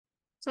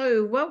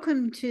So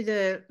welcome to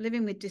the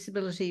Living with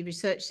Disability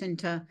Research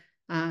Centre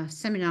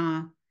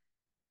seminar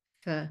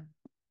for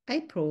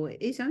April. It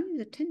is only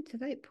the 10th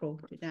of April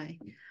today.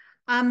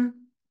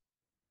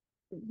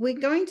 We're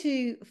going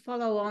to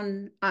follow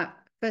on.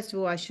 First of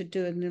all, I should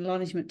do an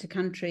acknowledgement to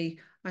country.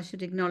 I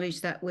should acknowledge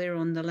that we're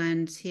on the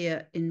lands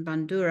here in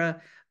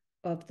Bundoora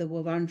of the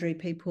Wurundjeri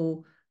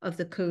people of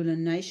the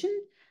Kulin Nation,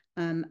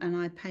 and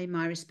I pay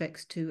my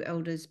respects to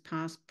elders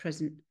past,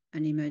 present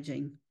and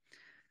emerging.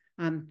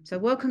 So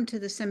welcome to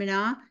the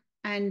seminar,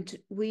 and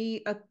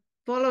we are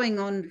following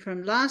on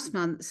from last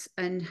month's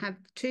and have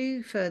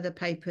two further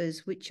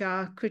papers which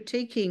are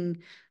critiquing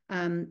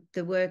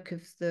the work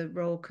of the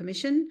Royal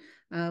Commission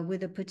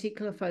with a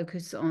particular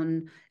focus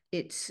on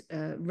its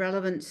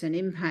relevance and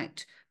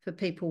impact for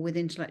people with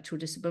intellectual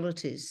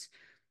disabilities.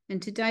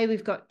 And today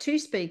we've got two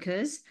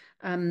speakers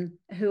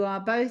who are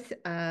both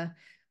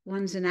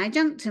one's an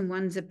adjunct and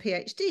one's a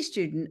PhD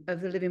student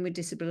of the Living with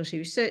Disability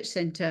Research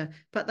Centre,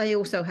 but they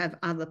also have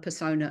other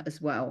persona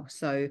as well.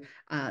 So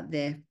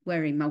they're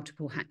wearing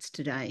multiple hats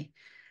today.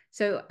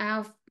 So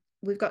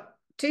we've got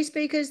two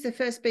speakers. The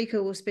first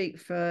speaker will speak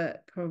for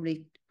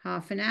probably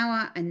half an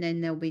hour, and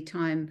then there'll be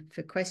time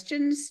for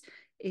questions.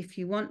 If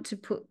you want to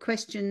put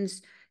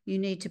questions, you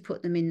need to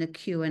put them in the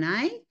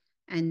Q&A,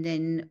 and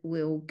then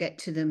we'll get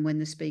to them when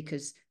the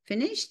speaker's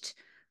finished.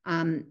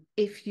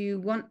 If you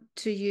want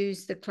to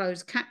use the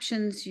closed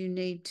captions, you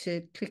need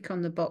to click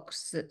on the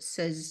box that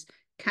says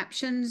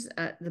captions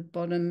at the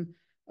bottom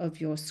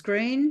of your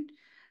screen.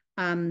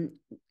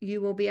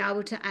 You will be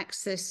able to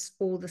access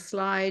all the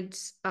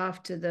slides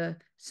after the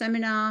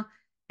seminar,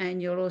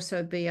 and you'll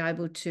also be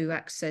able to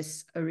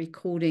access a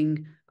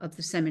recording of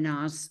the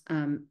seminars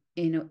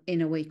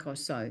in a week or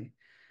so.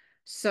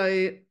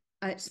 So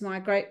it's my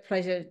great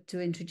pleasure to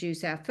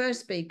introduce our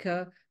first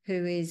speaker,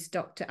 who is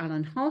Dr.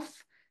 Alan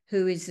Hough,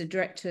 who is the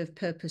Director of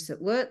Purpose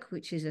at Work,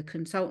 which is a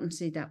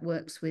consultancy that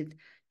works with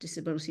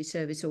disability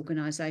service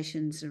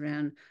organisations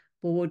around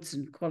boards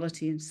and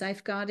quality and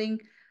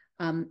safeguarding.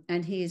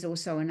 And he is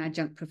also an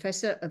adjunct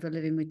professor of the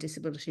Living with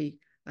Disability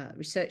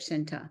Research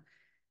Centre.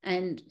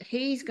 And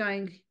he's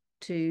going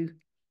to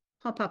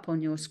pop up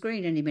on your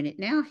screen any minute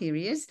now. Here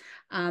he is.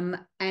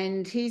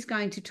 And he's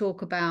going to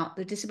talk about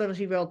the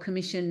Disability Royal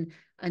Commission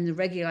and the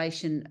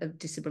regulation of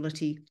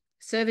disability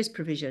service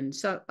provision.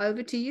 So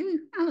over to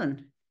you,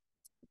 Alan.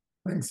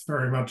 Thanks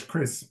very much,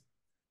 Chris.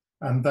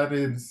 And that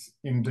is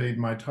indeed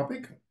my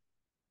topic.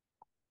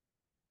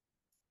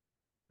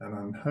 And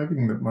I'm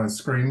hoping that my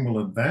screen will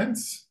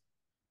advance.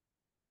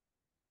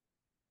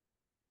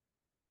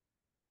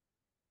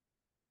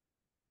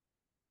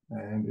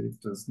 And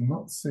it does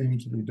not seem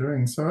to be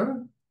doing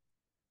so.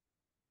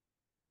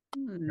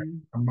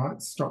 I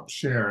might stop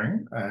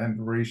sharing and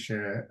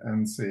reshare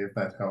and see if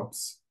that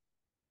helps.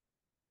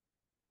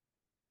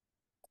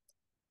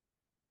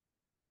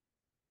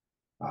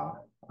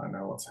 I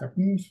know what's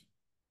happened.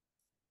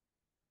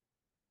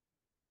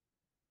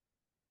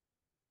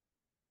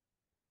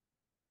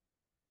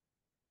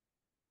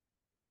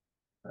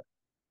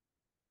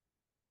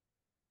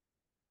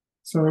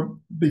 So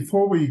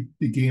before we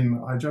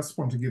begin, I just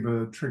want to give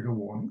a trigger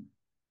warning.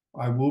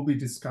 I will be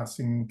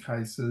discussing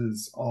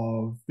cases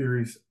of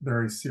very,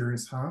 very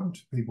serious harm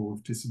to people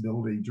with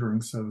disability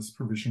during service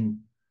provision,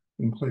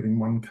 including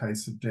one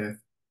case of death.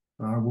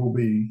 I will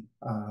be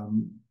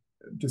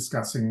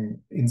discussing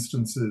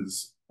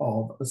instances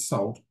of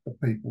assault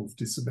of people with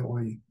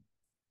disability.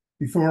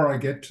 Before I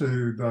get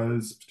to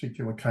those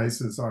particular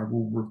cases, I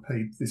will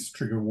repeat this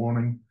trigger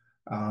warning.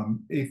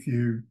 If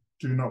you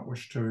do not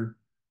wish to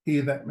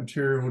hear that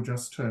material,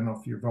 just turn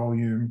off your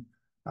volume,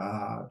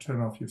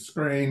 turn off your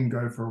screen,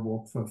 go for a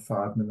walk for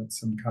 5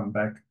 minutes and come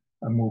back,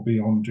 and we'll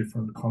be on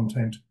different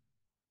content.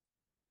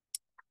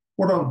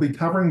 What I'll be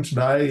covering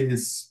today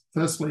is,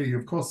 firstly,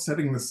 of course,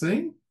 setting the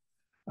scene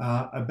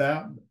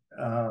about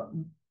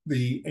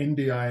the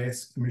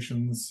NDIS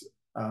Commission's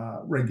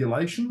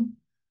regulation,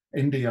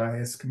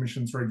 NDIS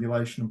Commission's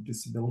regulation of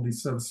disability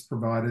service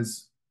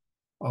providers.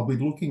 I'll be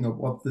looking at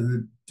what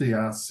the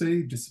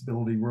DRC,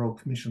 Disability Royal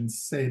Commission,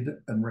 said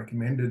and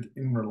recommended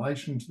in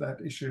relation to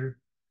that issue,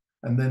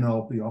 and then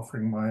I'll be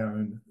offering my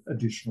own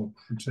additional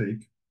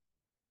critique.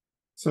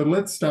 So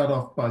let's start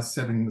off by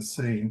setting the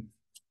scene.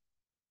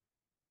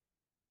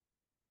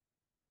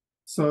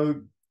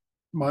 So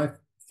my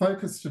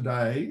focus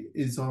today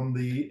is on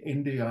the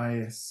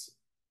NDIS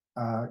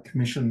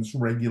Commission's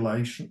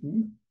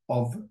regulation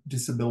of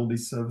disability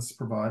service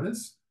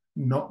providers,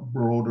 not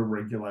broader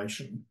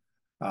regulation.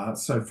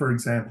 So, for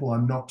example,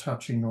 I'm not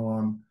touching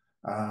on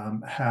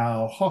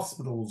how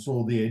hospitals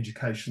or the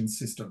education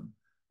system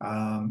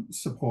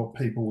support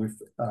people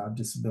with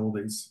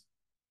disabilities.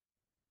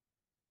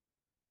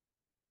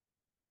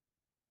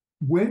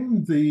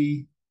 When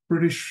the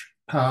British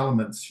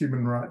Parliament's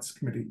Human Rights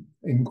Committee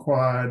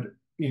inquired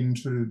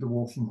into the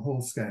Walton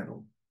Hall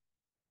scandal,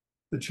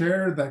 the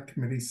chair of that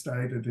committee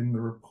stated in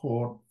the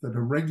report that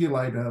a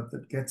regulator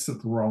that gets it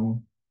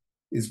wrong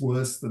is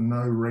worse than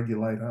no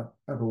regulator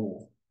at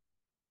all.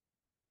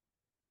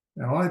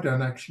 Now, I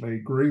don't actually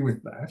agree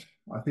with that.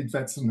 I think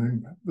that's a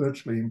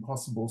virtually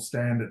impossible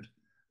standard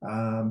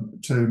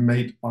to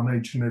meet on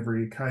each and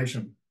every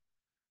occasion.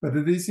 But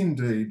it is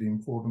indeed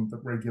important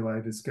that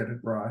regulators get it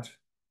right.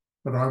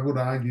 But I would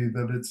argue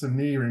that it's a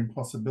near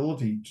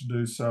impossibility to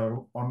do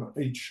so on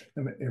each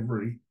and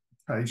every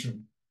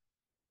occasion.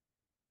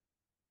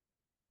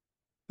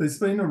 There's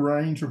been a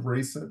range of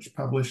research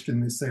published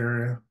in this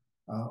area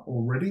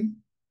already.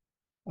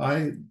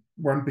 I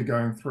won't be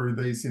going through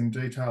these in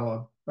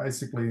detail. I've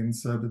basically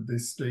inserted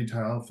this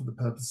detail for the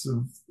purpose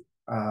of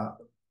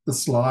the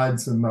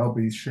slides, and they'll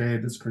be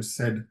shared, as Chris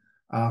said,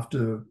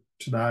 after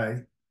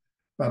today.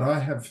 But I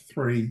have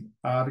 3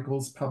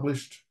 articles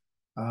published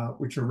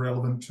which are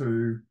relevant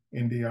to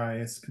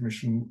NDIS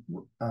Commission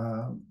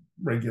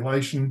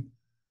regulation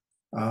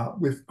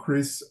with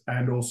Chris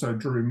and also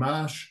Drew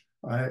Marsh.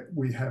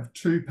 We have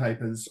 2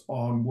 papers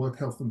on work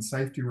health and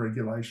safety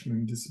regulation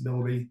and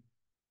disability.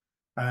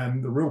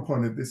 And the real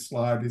point of this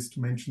slide is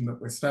to mention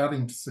that we're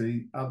starting to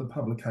see other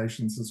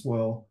publications as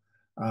well,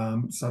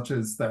 such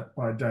as that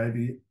by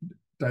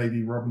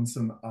Davey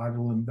Robinson,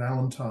 Idle and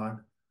Valentine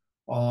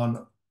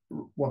on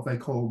what they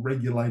call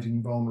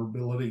regulating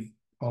vulnerability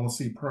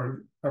policy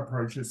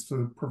approaches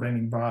for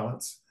preventing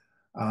violence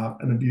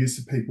and abuse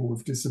of people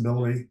with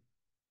disability.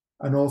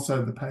 And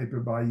also the paper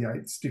by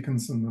Yates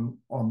Dickinson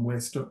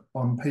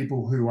on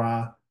people who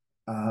are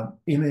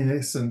in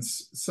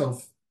essence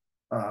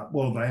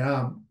they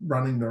are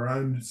running their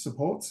own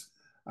supports.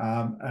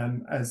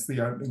 And as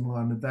the opening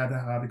line of that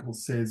article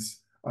says,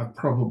 I've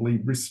probably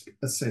risk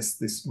assessed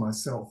this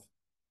myself.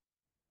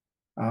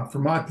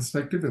 From my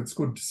perspective, it's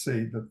good to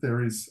see that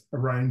there is a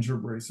range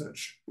of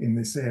research in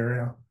this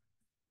area.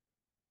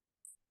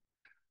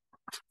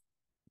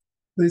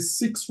 There's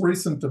 6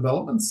 recent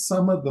developments,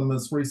 some of them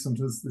as recent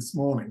as this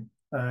morning,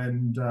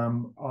 and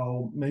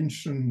I'll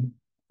mention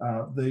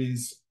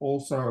these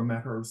also a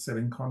matter of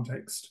setting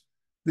context.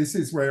 This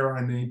is where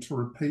I need to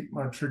repeat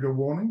my trigger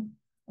warning.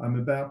 I'm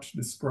about to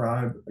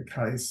describe a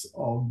case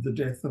of the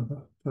death of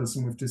a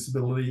person with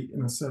disability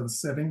in a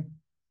service setting.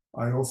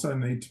 I also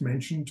need to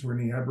mention to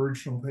any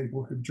Aboriginal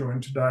people who've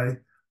joined today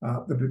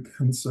that it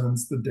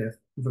concerns the death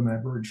of an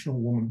Aboriginal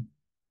woman.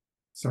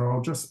 So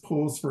I'll just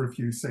pause for a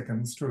few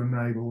seconds to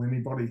enable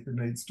anybody who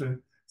needs to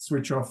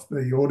switch off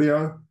the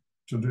audio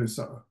to do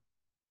so.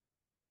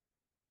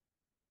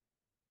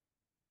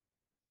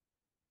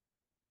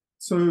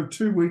 So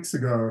 2 weeks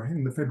ago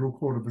in the Federal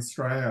Court of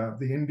Australia,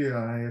 the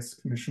NDIS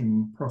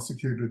Commission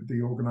prosecuted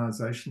the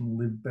organisation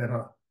Live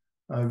Better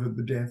over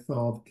the death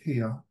of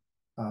Kia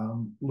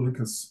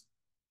Lucas.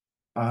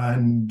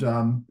 And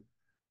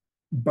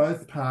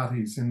both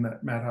parties in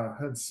that matter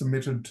have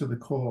submitted to the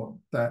court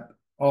that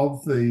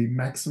of the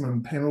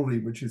maximum penalty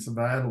which is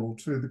available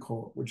to the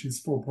court, which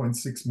is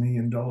 $4.6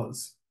 million,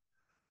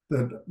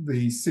 that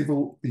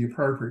the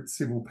appropriate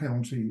civil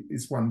penalty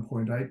is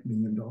 $1.8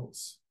 million.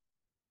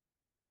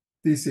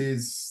 This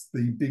is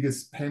the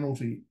biggest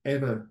penalty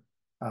ever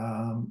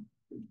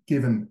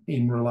given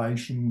in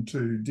relation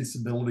to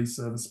disability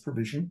service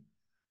provision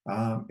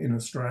in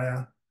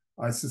Australia.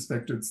 I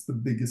suspect it's the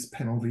biggest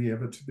penalty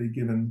ever to be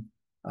given,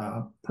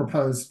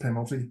 proposed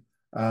penalty,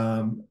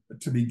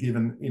 to be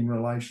given in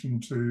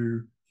relation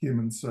to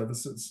human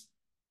services.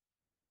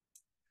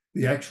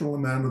 The actual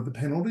amount of the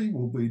penalty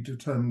will be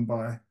determined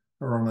by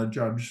Her Honour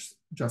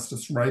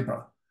Justice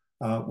Raper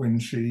when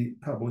she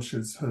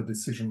publishes her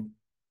decision.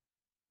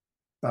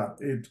 But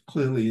it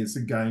clearly is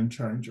a game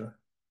changer.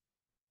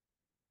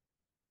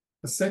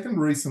 A second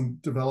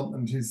recent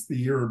development is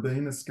the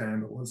Irabina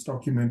scandal, as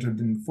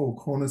documented in the Four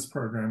Corners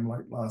program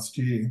late last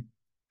year.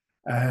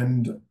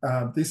 And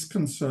this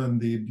concerned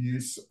the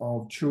abuse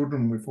of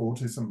children with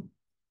autism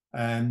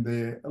and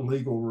their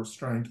illegal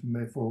restraint and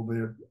therefore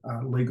their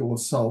legal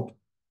assault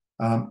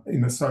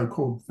in a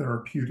so-called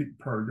therapeutic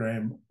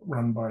program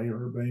run by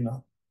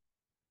Irabina.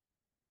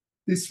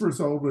 This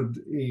resulted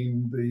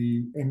in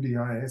the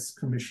NDIS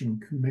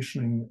Commission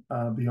commissioning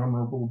the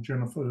Honourable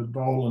Jennifer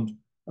Dolan,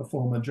 a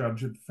former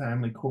judge at the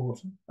Family Court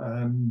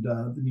and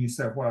the New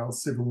South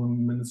Wales Civil and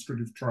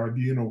Administrative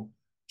Tribunal,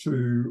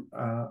 to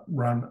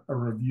run a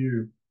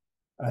review.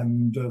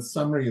 And a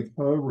summary of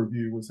her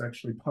review was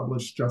actually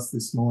published just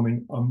this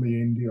morning on the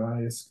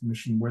NDIS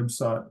Commission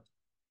website.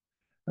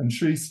 And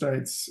she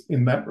states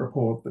in that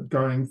report that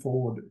going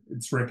forward,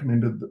 it's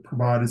recommended that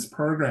providers'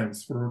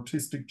 programs for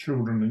autistic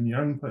children and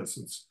young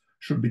persons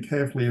should be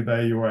carefully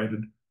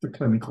evaluated for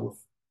clinical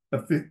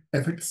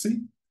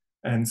efficacy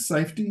and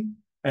safety,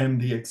 and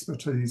the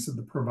expertise of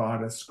the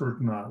provider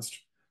scrutinised.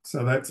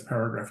 So that's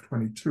paragraph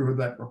 22 of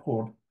that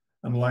report.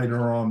 And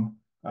later on,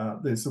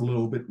 there's a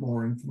little bit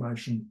more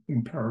information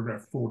in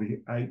paragraph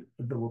 48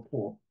 of the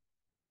report.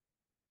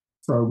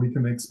 So we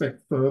can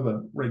expect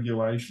further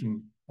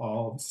regulation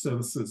of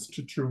services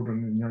to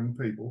children and young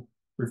people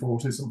with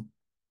autism.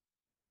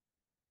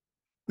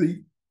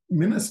 The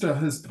Minister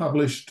has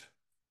published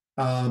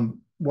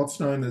what's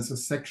known as a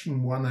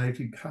Section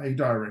 180K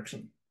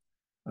direction.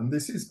 And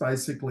this is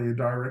basically a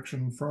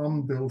direction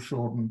from Bill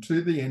Shorten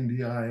to the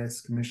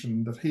NDIS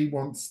Commission that he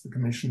wants the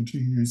Commission to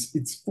use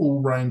its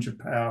full range of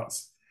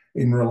powers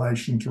in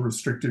relation to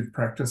restrictive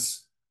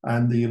practice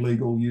and the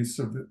illegal use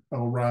of,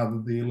 or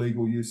rather the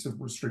illegal use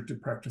of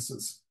restrictive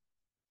practices.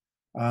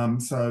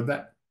 So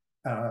that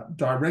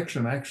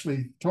direction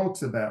actually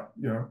talks about,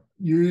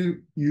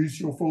 you use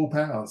your full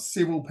powers,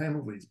 civil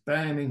penalties,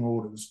 banning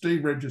orders,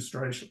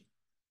 deregistration.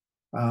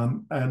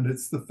 And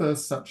it's the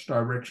first such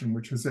direction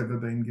which has ever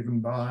been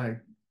given by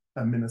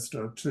a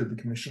minister to the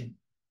Commission.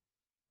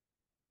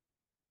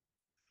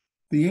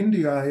 The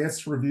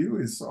NDIS review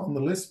is on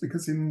the list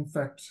because, in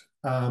fact,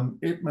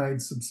 it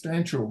made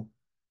substantial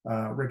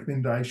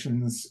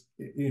recommendations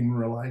in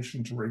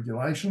relation to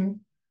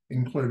regulation,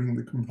 including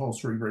the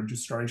compulsory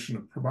registration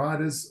of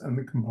providers and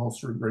the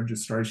compulsory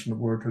registration of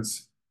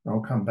workers.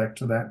 I'll come back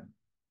to that.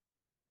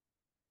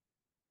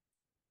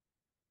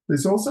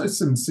 There's also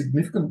some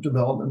significant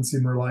developments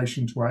in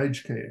relation to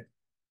aged care.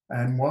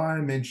 And why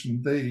I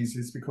mentioned these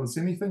is because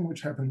anything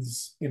which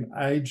happens in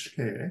aged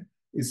care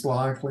is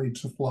likely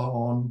to flow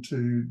on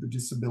to the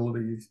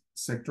disability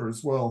sector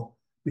as well,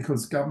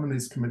 because government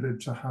is committed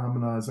to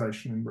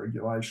harmonisation and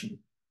regulation.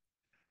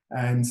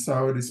 And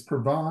so it is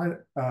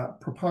proposed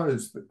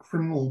that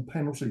criminal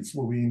penalties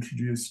will be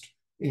introduced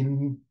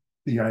in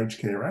the Aged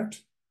Care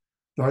Act.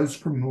 Those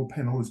criminal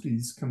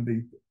penalties can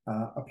be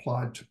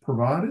applied to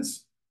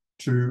providers,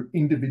 to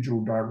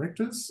individual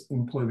directors,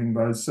 including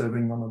those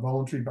serving on a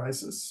voluntary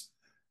basis,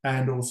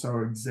 and also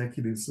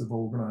executives of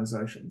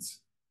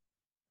organisations.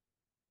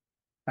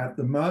 At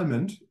the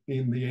moment,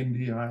 in the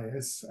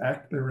NDIS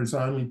Act, there is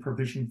only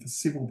provision for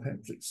civil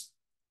penalties,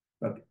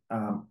 but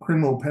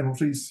criminal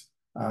penalties,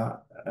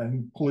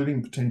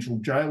 including potential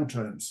jail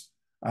terms,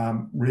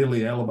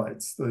 really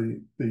elevates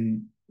the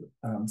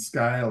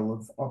scale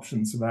of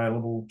options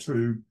available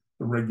to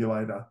the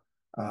regulator,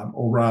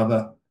 or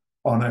rather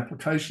on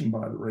application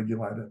by the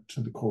regulator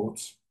to the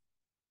courts.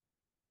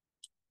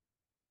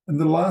 And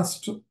the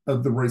last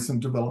of the recent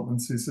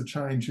developments is a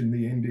change in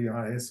the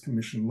NDIS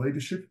Commission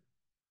leadership.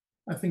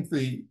 I think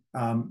the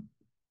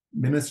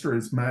Minister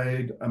has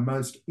made a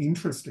most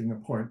interesting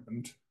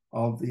appointment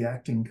of the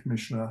acting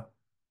commissioner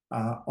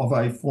of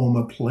a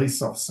former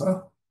police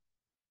officer.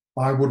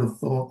 I would have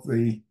thought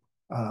the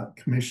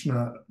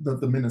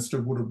the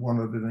Minister would have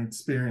wanted an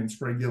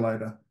experienced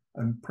regulator,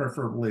 and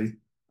preferably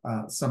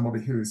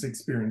somebody who is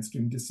experienced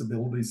in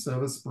disability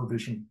service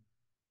provision,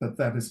 but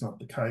that is not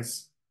the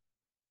case.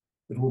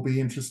 It will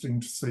be interesting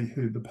to see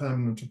who the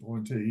permanent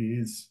appointee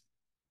is.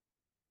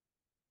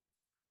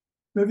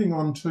 Moving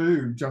on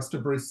to just a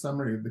brief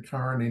summary of the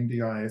current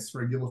NDIS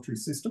regulatory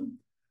system.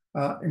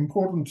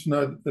 Important to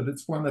note that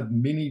it's one of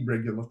many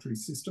regulatory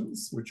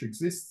systems which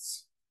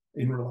exists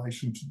in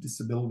relation to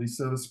disability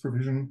service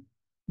provision.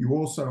 You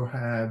also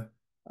have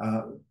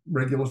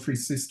regulatory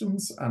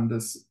systems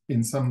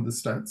in some of the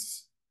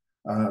states.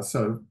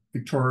 So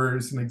Victoria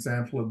is an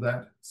example of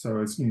that,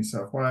 so is New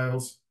South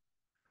Wales.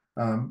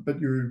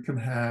 But you can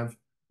have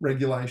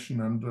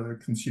regulation under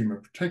consumer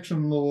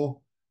protection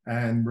law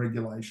and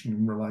regulation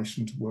in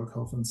relation to work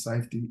health and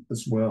safety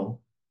as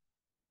well.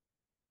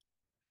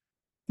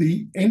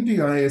 The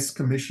NDIS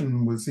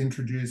Commission was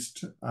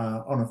introduced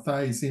on a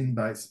phase-in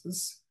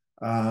basis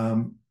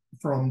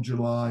from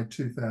July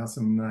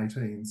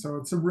 2018, so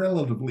it's a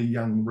relatively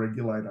young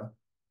regulator.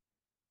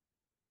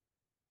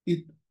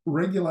 It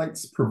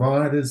regulates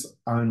providers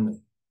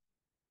only.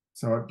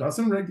 So it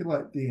doesn't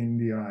regulate the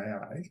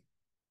NDIA,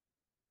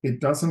 it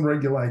doesn't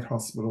regulate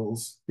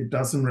hospitals, it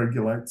doesn't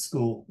regulate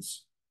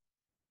schools.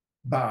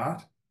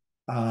 But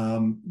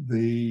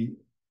the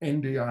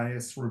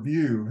NDIS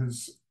review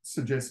has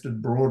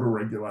suggested broader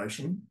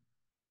regulation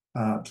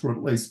to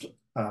at least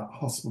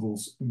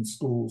hospitals and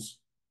schools.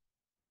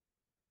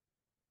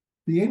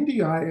 The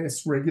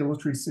NDIS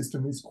regulatory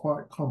system is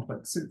quite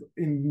complex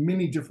in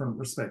many different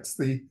respects.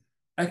 The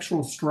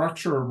actual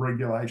structure of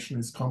regulation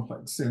is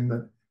complex in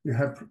that you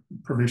have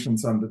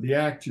provisions under the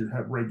Act, you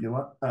have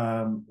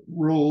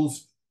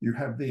rules, you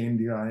have the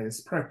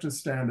NDIS practice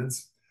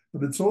standards,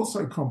 but it's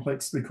also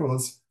complex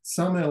because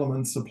some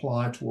elements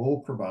apply to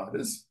all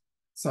providers,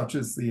 such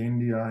as the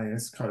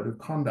NDIS Code of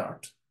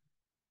Conduct.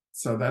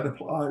 So that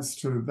applies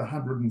to the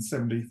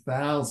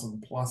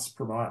 170,000 plus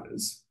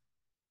providers,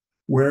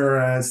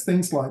 whereas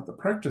things like the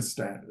practice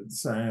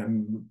standards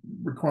and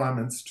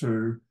requirements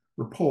to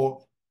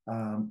report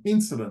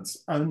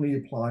incidents only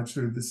apply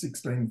to the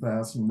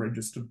 16,000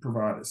 registered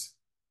providers.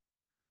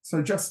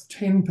 So just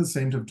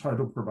 10% of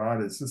total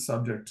providers are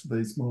subject to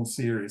these more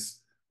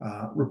serious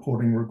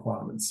reporting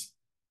requirements.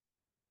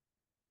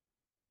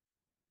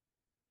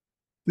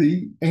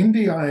 The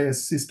NDIS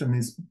system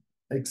is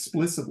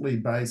explicitly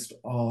based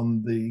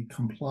on the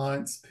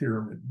compliance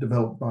pyramid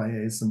developed by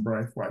Ayres and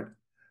Braithwaite.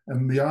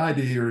 And the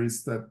idea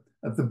is that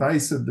at the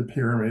base of the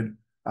pyramid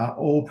are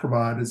all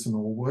providers and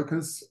all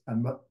workers,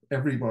 and that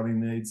everybody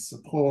needs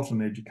support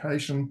and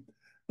education,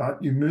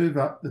 but you move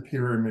up the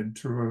pyramid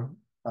to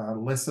a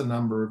lesser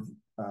number of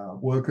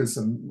workers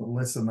and a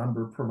lesser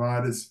number of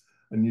providers,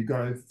 and you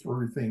go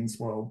through things,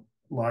 well,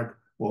 like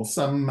Well,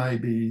 some may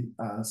be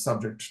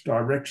subject to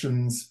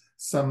directions,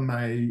 some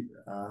may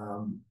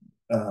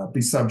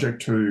be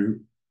subject to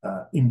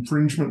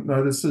infringement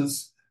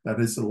notices. That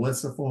is a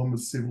lesser form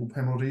of civil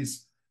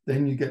penalties.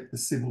 Then you get the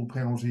civil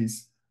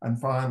penalties, and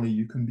finally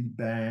you can be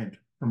banned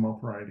from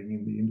operating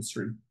in the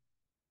industry.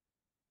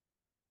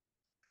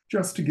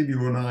 Just to give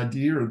you an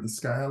idea of the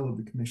scale of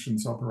the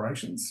Commission's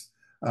operations,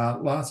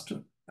 last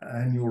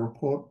annual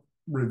report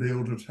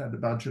revealed it had a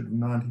budget of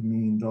 $90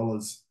 million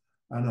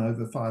and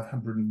over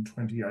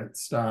 528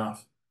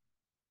 staff.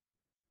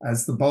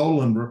 As the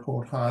Boland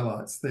report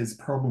highlights, there's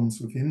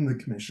problems within the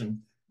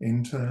Commission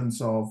in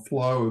terms of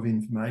flow of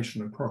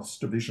information across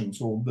divisions,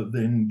 or the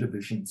then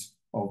divisions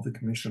of the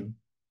Commission.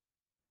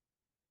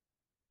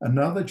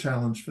 Another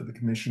challenge for the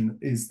Commission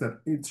is that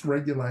it's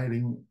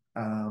regulating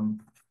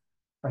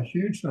a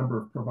huge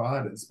number of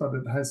providers, but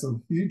it has a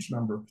huge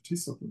number of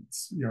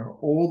participants,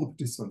 all the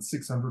participants,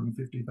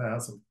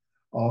 650,000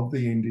 of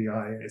the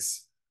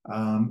NDIS.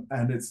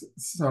 And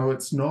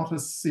it's not a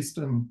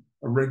system,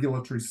 a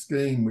regulatory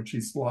scheme, which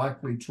is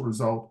likely to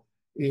result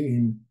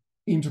in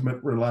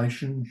intimate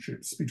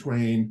relationships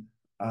between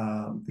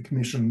the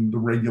Commission, the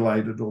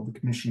regulated, or the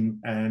Commission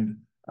and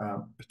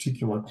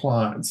particular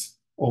clients,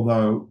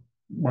 although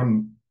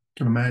one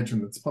can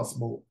imagine it's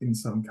possible in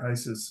some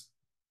cases.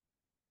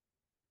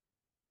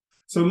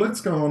 So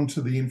let's go on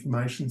to the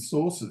information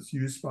sources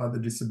used by the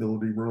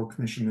Disability Royal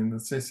Commission in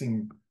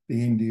assessing the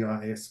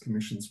NDIS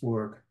Commission's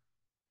work.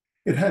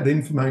 It had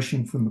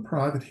information from the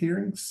private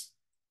hearings.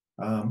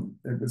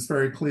 It was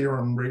very clear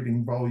on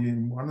reading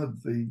volume 1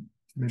 of the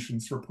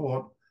Commission's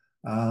report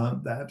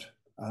that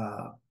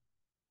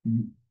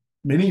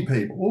many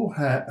people who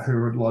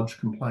had lodged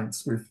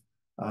complaints with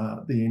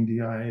the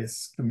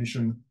NDIS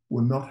Commission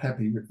were not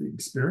happy with the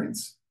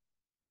experience.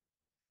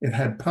 It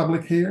had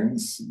public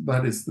hearings,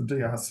 that is, the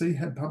DRC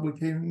had public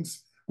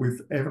hearings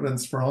with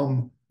evidence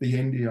from the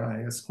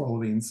NDIS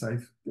Quality and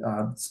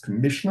Safeguards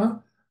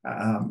Commissioner,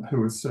 who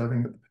was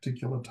serving at the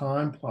particular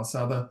time, plus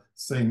other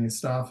senior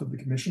staff of the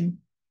Commission.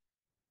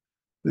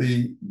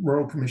 The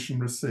Royal Commission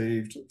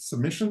received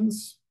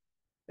submissions.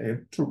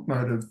 It took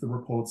note of the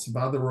reports of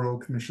other Royal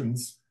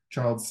Commissions,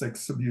 Child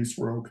Sex Abuse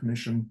Royal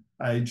Commission,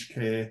 Aged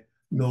Care,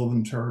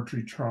 Northern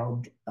Territory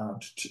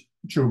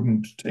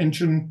Children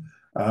Detention,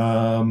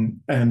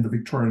 and the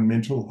Victorian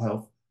Mental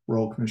Health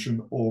Royal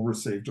Commission all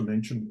received a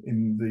mention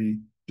in the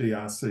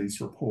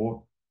DRC's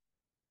report.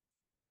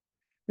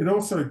 It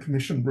also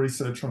commissioned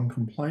research on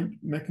complaint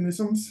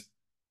mechanisms.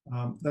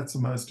 That's the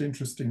most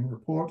interesting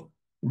report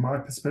from my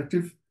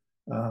perspective.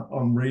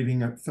 On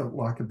reading, it felt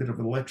like a bit of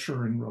a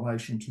lecture in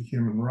relation to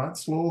human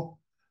rights law,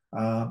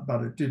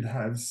 but it did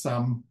have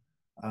some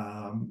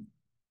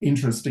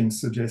interesting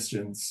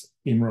suggestions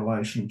in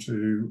relation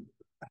to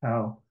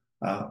how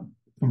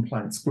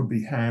complaints could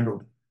be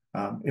handled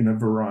in a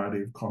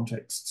variety of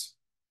contexts.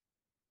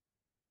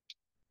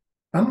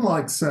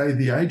 Unlike, say,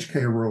 the Aged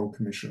Care Royal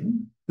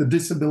Commission, the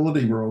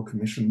Disability Royal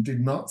Commission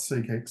did not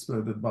seek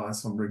expert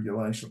advice on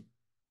regulation.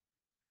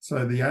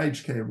 So the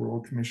Aged Care Royal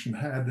Commission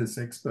had as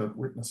expert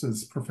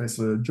witnesses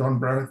Professor John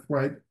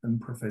Braithwaite and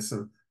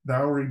Professor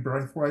Valerie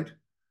Braithwaite,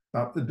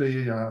 but the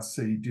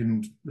DRC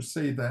didn't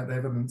receive that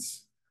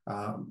evidence,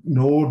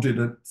 nor did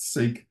it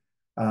seek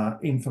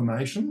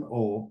information,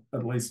 or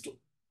at least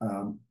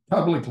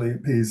publicly it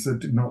appears it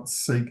did not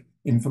seek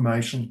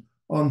information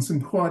on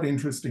some quite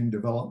interesting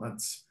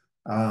developments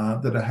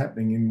that are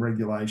happening in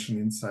regulation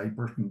in, say,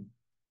 Britain.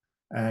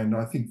 And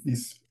I think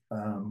this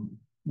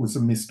was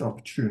a missed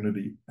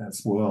opportunity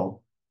as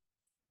well.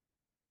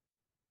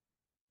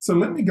 So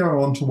let me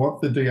go on to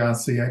what the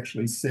DRC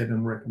actually said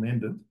and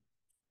recommended.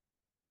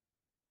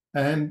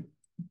 And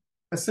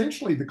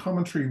essentially the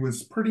commentary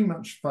was pretty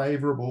much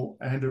favourable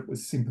and it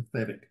was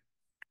sympathetic.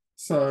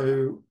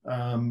 So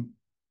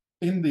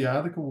in the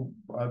article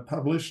I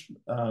published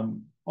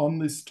on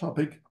this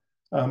topic,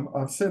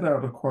 I've set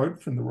out a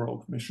quote from the Royal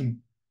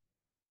Commission,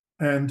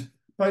 and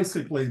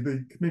basically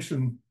the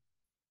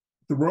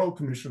Royal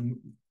Commission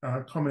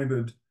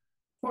commented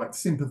quite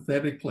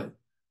sympathetically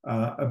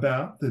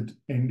about the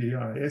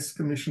NDIS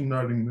Commission,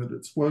 noting that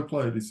its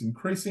workload is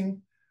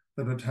increasing,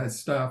 that it has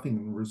staffing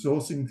and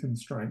resourcing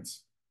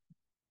constraints,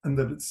 and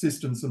that its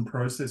systems and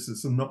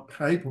processes are not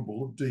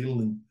capable of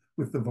dealing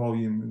with the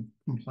volume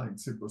of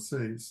complaints it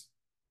receives.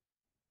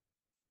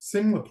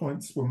 Similar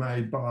points were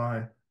made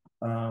by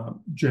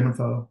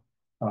Jennifer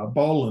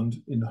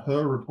Boland in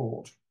her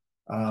report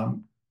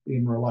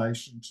in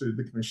relation to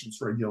the Commission's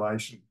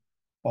regulation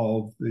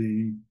of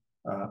the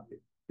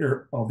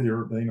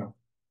Irabina.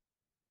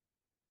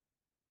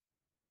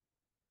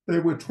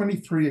 There were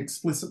 23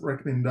 explicit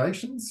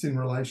recommendations in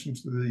relation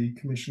to the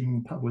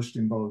Commission published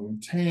in Volume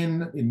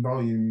 10. In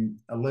Volume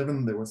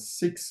 11, there were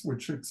 6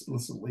 which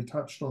explicitly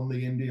touched on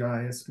the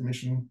NDIS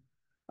Commission.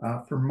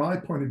 From my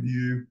point of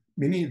view,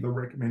 many of the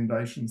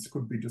recommendations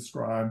could be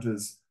described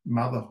as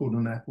motherhood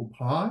and apple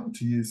pie,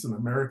 to use an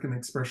American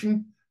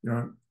expression.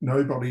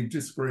 Nobody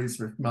disagrees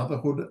with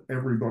motherhood.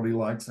 Everybody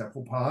likes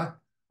apple pie,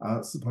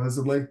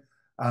 supposedly.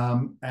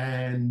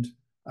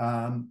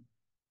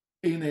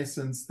 in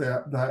essence,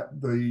 that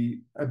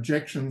the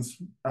objections,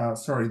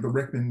 the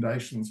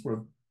recommendations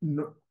were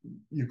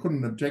you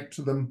couldn't object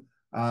to them,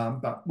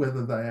 but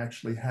whether they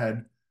actually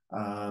had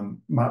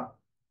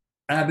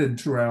added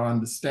to our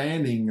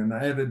understanding and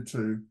added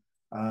to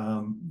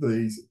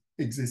the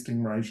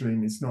existing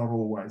regime is not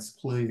always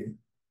clear.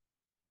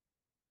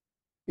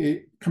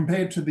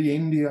 Compared to the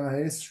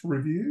NDIS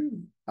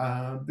review,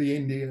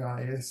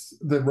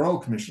 the Royal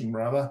Commission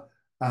rather,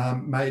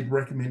 made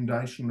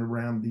recommendation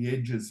around the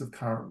edges of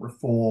current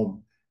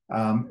reform.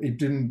 It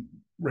didn't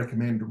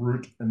recommend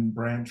root and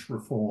branch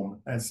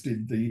reform, as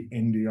did the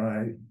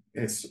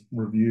NDIS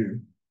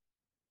review.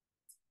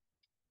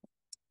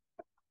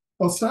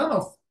 I'll start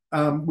off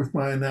with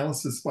my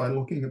analysis by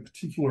looking at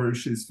particular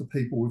issues for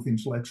people with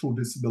intellectual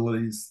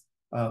disabilities.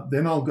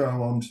 Then I'll go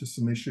on to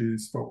some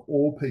issues for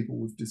all people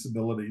with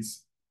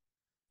disabilities.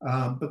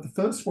 But the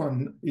first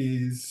one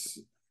is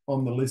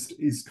on the list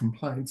is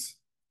complaints.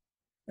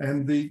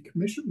 And the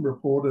Commission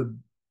reported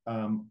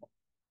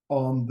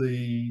on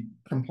the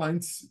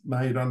complaints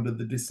made under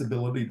the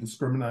Disability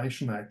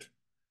Discrimination Act,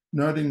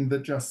 noting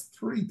that just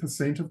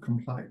 3% of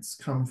complaints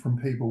come from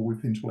people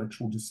with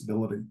intellectual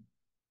disability.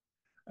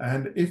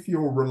 And if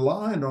you're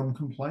reliant on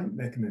complaint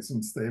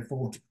mechanisms,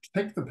 therefore, to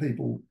protect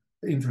the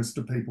interest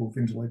of people with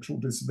intellectual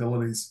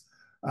disabilities,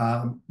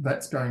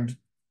 that's going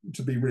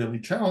to be really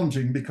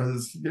challenging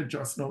because you're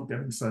just not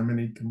getting so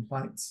many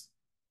complaints.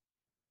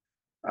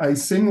 A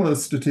similar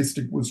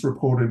statistic was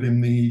reported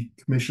in the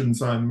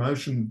Commission's own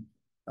motion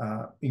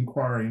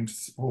inquiry into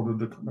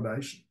supported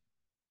accommodation.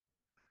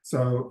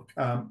 So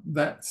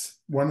that's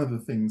one of the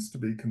things to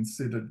be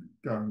considered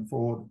going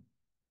forward.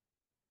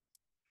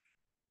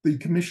 The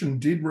Commission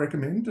did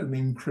recommend an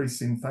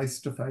increase in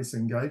face-to-face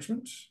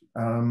engagement.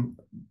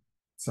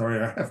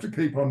 Sorry, I have to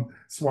keep on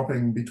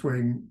swapping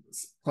between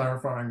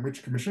clarifying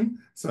which commission.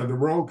 So the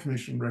Royal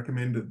Commission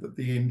recommended that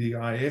the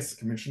NDIS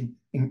Commission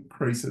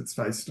increase its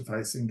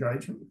face-to-face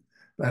engagement.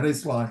 That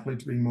is likely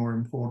to be more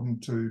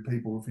important to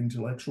people with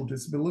intellectual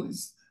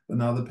disabilities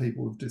than other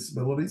people with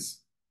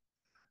disabilities.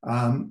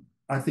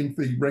 I think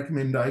the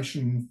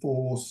recommendation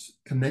for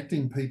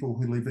connecting people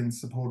who live in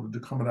supported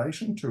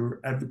accommodation to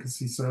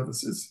advocacy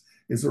services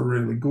is a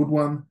really good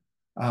one,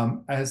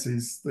 as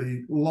is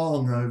the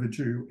long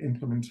overdue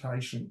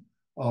implementation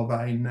of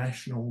a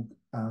national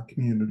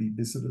community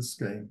visitor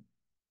scheme.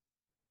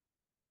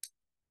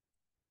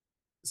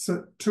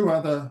 So two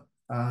other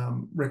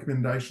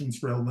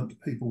recommendations relevant to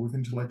people with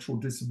intellectual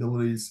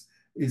disabilities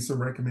is a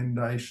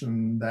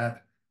recommendation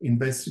that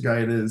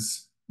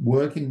investigators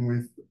working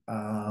with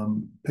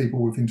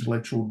people with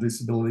intellectual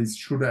disabilities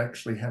should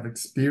actually have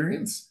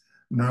experience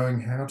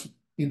knowing how to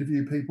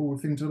interview people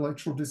with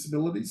intellectual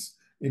disabilities,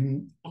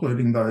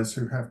 including those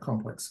who have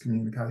complex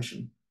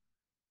communication.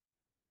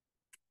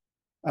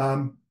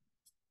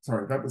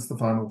 Sorry, that was the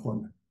final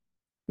point.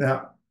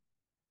 Now,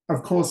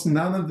 of course,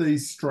 none of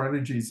these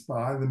strategies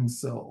by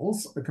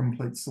themselves are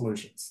complete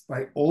solutions.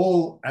 They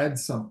all add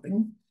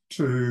something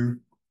to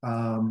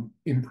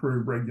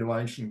improve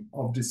regulation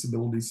of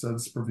disability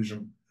service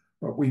provision,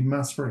 but we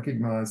must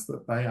recognise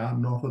that they are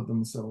not of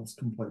themselves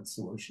complete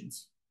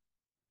solutions.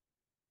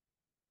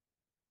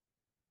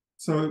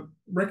 So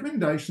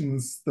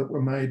recommendations that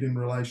were made in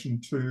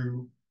relation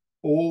to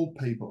all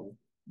people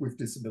with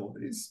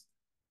disabilities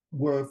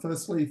were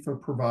firstly for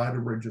provider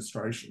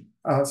registration.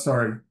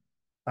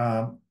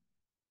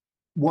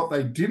 What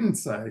they didn't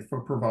say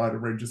for provider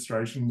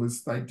registration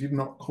was they did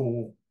not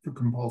call for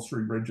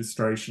compulsory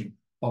registration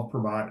of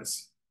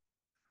providers,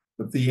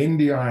 but the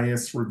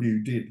NDIS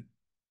review did.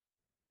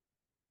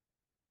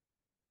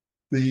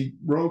 The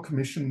Royal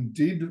Commission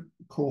did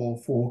call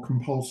for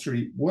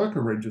compulsory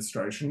worker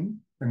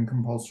registration and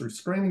compulsory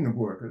screening of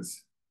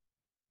workers.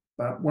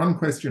 But one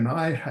question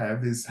I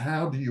have is,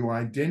 how do you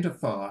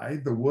identify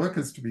the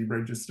workers to be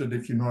registered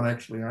if you're not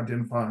actually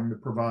identifying the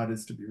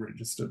providers to be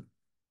registered?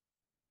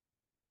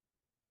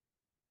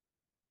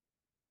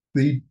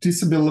 The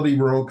Disability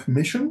Royal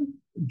Commission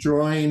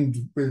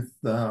joined with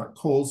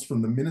calls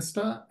from the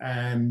Minister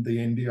and the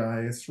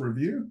NDIS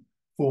review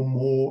for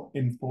more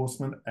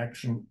enforcement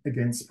action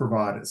against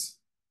providers.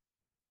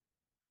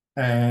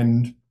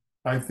 And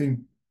I think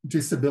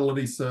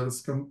disability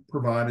service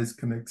providers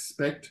can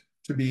expect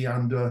to be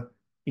under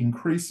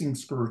increasing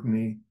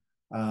scrutiny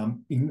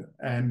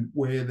and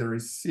where there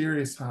is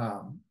serious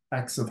harm,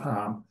 acts of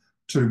harm,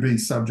 to be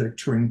subject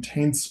to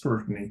intense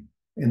scrutiny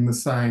in the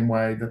same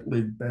way that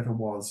Live Better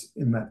was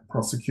in that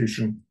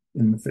prosecution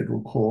in the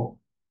federal court.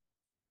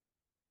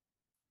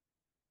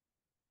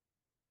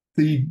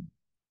 The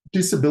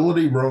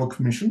Disability Royal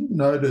Commission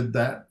noted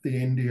that the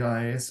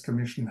NDIS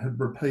Commission had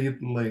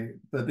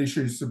that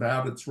issues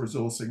about its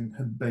resourcing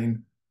had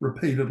been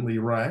repeatedly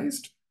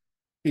raised.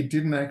 It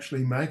didn't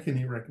actually make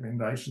any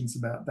recommendations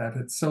about that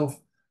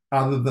itself,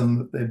 other than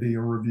that there be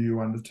a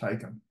review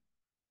undertaken.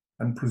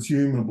 And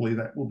presumably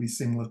that will be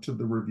similar to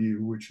the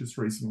review which has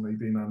recently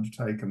been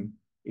undertaken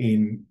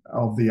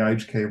of the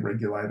aged care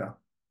regulator.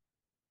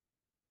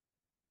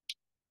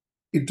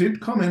 It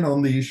did comment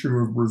on the issue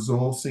of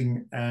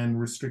resourcing and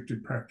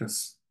restricted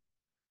practice.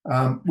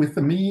 With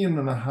 1.5 million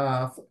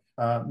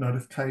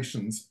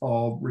notifications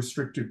of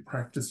restrictive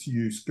practice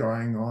use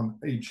going on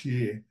each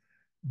year,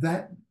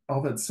 that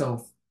of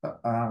itself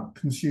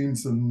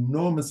consumes an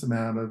enormous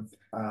amount of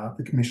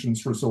the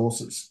Commission's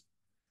resources.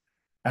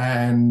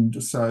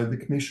 And so the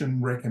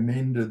Commission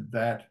recommended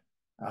that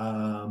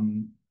a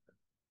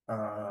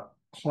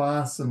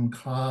class in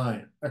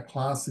kind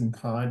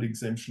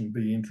exemption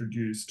be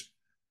introduced.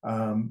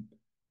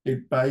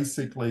 It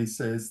basically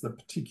says that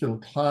particular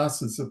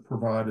classes of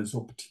providers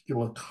or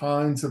particular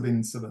kinds of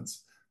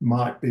incidents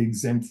might be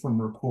exempt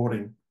from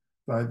reporting,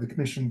 though the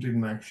Commission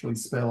didn't actually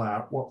spell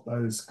out what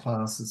those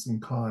classes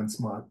and kinds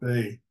might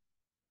be.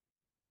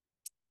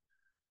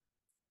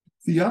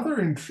 The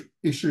other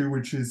issue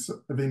which is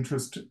of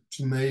interest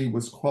to me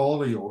was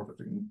quality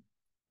auditing.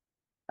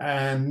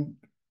 And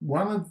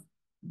one of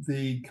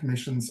the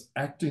Commission's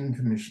acting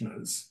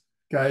commissioners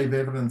gave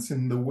evidence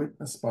in the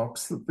witness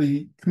box that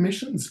the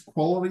Commission's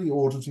quality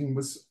auditing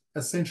was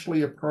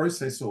essentially a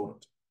process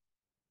audit.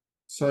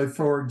 So,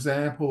 for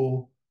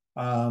example,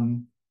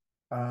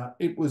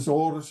 it was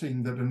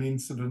auditing that an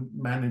incident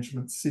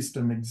management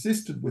system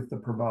existed with the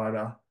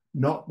provider,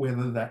 not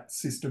whether that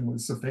system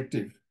was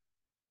effective.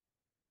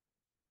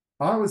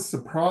 I was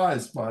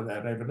surprised by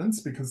that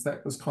evidence because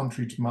that was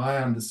contrary to my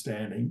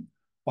understanding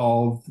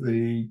of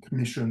the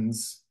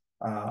Commission's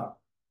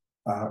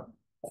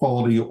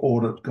quality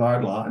audit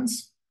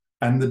guidelines,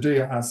 and the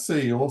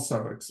DRC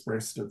also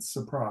expressed its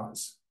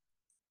surprise.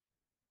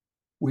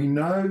 We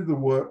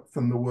know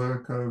from the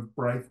work of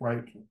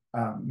Braithwaite,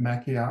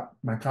 Mackay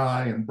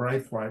and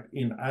Braithwaite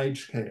in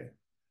aged care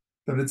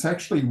that it's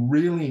actually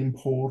really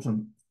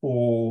important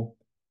for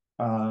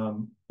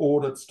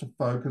audits to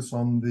focus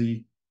on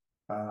the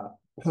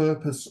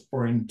purpose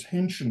or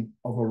intention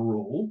of a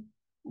rule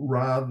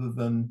rather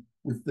than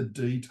with the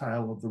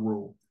detail of the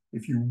rule.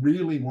 If you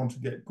really want to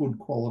get good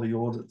quality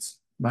audits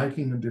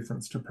making a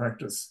difference to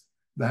practice,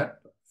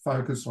 that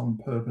focus on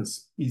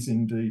purpose is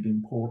indeed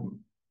important.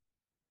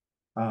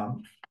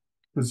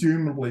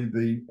 Presumably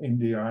the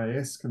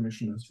NDIS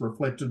Commission has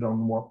reflected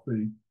on what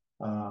the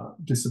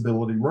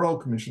Disability Royal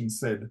Commission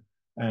said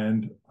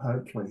and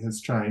hopefully has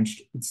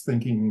changed its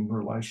thinking in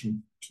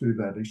relation to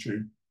that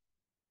issue.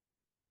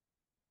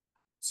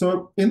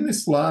 So in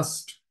this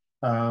last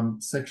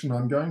section,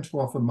 I'm going to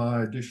offer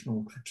my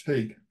additional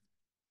critique.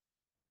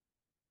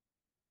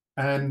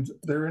 And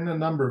they're in a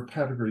number of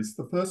categories.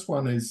 The first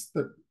one is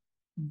that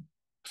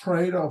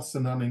trade-offs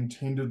and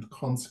unintended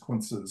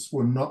consequences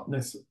were not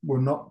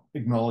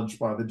acknowledged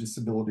by the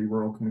Disability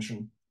Royal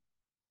Commission.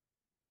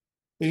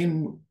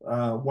 In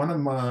one of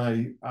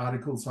my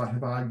articles, I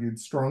have argued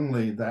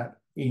strongly that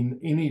in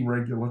any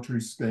regulatory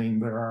scheme,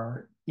 there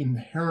are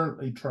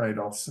inherently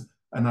trade-offs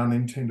and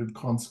unintended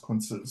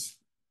consequences.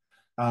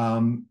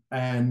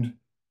 And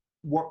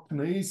what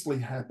can easily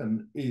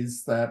happen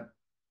is that,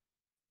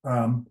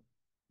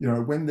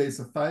 when there's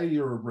a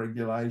failure of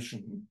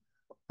regulation,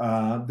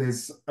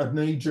 there's a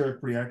knee-jerk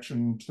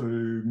reaction to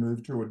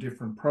move to a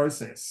different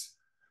process.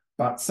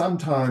 But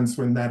sometimes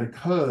when that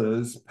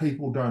occurs,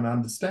 people don't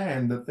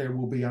understand that there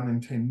will be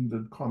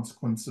unintended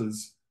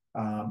consequences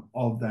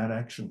of that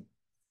action.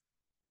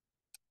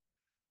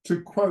 To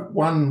quote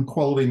one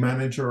quality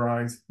manager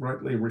I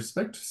greatly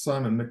respect,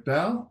 Simon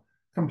McDowell,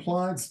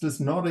 compliance does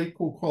not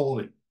equal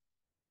quality.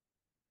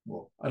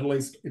 Well, at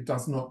least it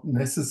does not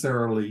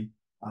necessarily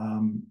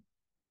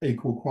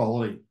equal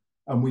quality.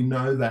 And we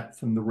know that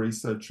from the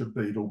research of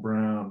Beadle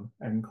Brown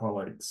and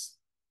colleagues.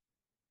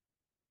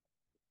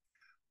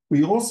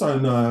 We also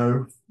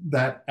know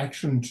that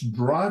action to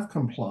drive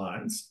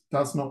compliance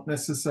does not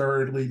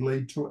necessarily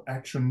lead to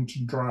action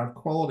to drive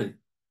quality.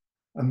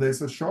 And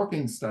there's a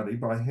shocking study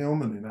by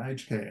Hillman in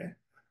aged care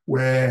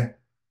where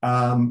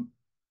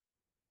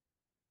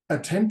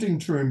attempting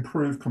to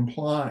improve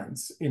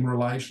compliance in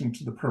relation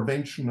to the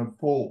prevention of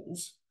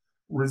falls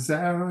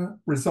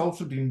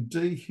resulted in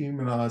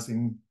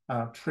dehumanising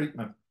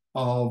treatment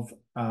of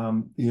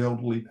the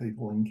elderly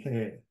people in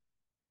care.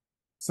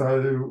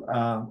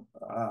 So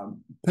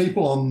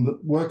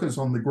workers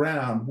on the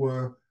ground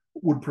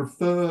would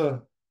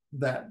prefer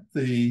that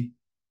the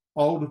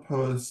older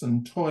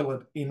person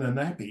toilet in a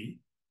nappy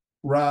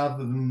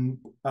rather than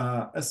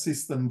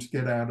assist them to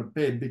get out of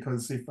bed,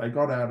 because if they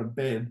got out of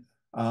bed,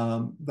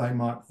 they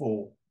might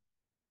fall.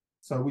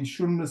 So we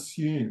shouldn't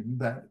assume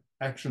that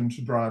action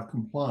to drive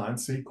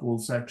compliance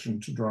equals action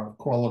to drive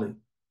quality.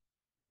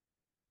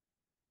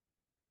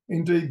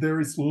 Indeed, there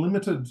is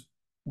limited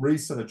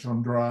research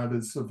on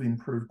drivers of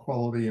improved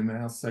quality in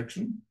our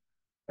sector.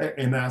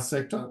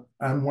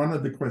 And one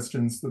of the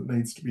questions that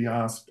needs to be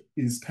asked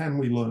is, can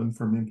we learn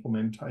from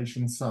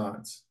implementation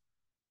science?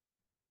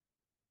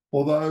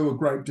 Although a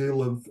great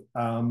deal of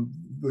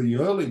the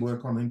early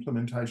work on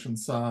implementation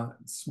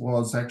science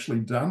was actually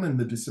done in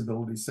the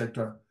disability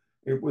sector,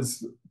 it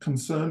was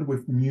concerned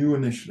with new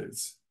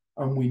initiatives.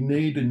 And we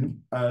need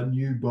a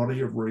new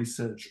body of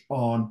research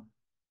on,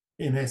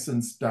 in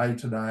essence,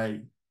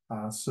 day-to-day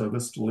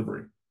service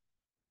delivery.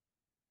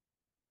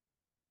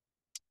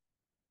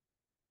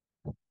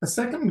 A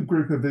second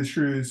group of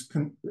issues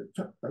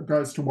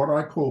goes to what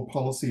I call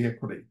policy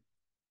equity.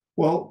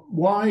 Well,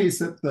 why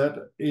is it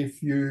that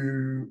if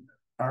you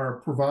are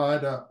a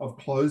provider of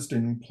closed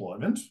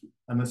employment,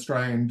 an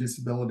Australian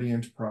disability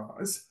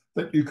enterprise,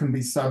 that you can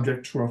be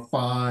subject to a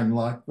fine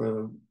like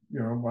the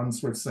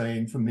ones we've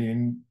seen from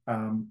the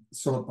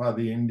sought by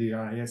the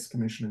NDIS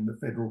Commission in the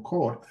federal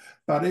court.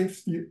 But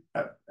if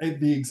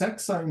the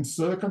exact same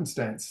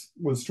circumstance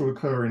was to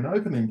occur in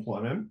open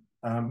employment,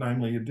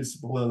 namely a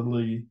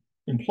disability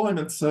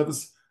employment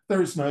service,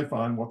 there is no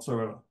fine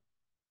whatsoever.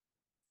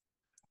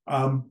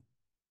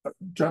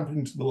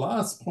 Jumping to the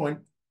last point,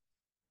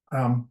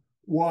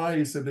 why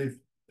is it if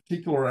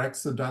particular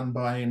acts are done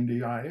by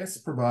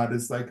NDIS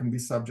providers, they can be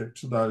subject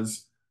to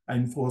those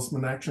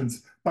enforcement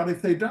actions? But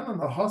if they're done in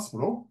a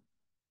hospital,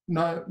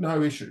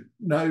 no issue,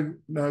 no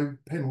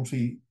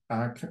penalty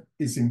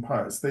is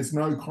imposed. There's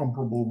no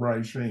comparable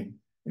regime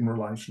in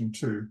relation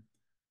to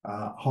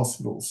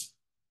hospitals.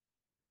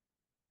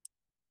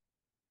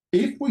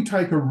 If we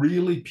take a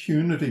really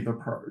punitive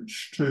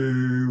approach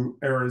to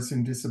errors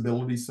in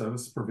disability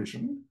service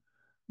provision,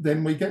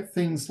 then we get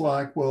things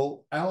like,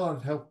 well,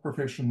 allied health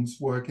professions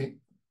working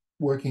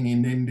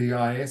in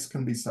NDIS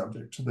can be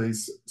subject to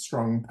these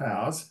strong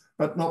powers,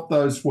 but not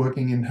those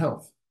working in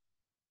health.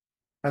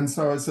 And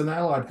so as an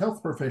allied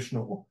health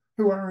professional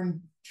who are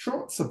in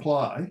short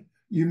supply,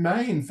 you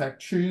may in fact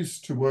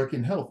choose to work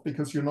in health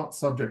because you're not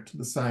subject to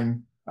the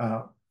same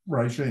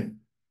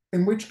regime,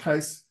 in which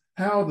case,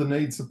 how are the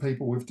needs of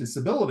people with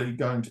disability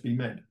going to be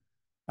met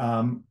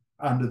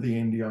under the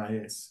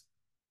NDIS?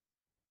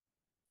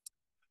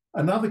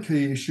 Another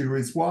key issue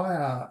is why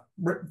are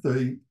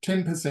the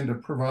 10%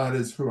 of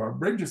providers who are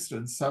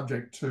registered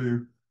subject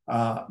to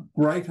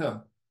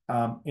greater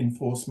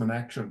enforcement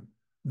action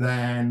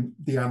than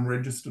the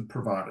unregistered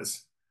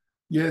providers?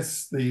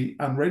 Yes, the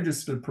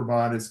unregistered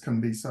providers can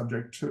be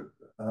subject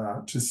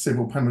to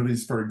civil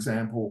penalties, for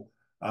example,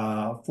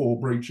 for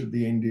breach of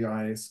the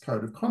NDIS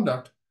Code of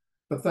Conduct,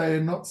 but they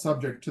are not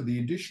subject to the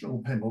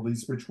additional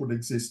penalties which would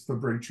exist for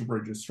breach of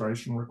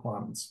registration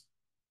requirements.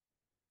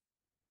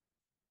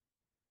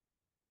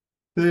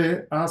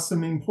 There are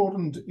some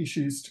important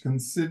issues to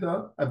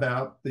consider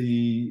about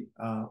the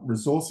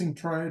resourcing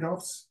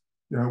trade-offs.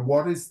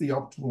 What is the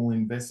optimal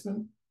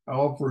investment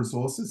of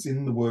resources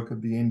in the work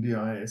of the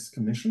NDIS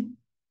Commission?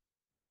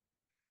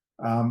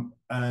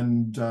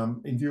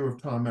 In view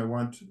of time, I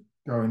won't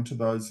go into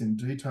those in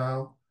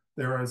detail.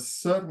 There are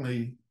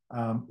certainly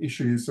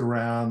issues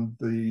around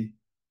the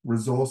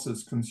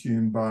resources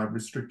consumed by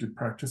restricted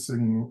practice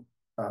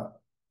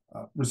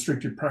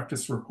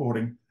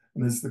reporting.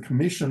 And as the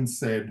Commission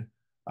said,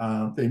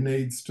 there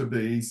needs to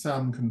be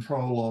some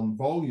control on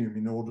volume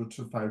in order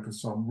to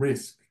focus on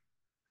risk.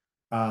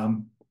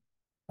 I'm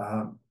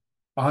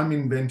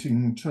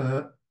inventing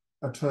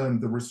a term,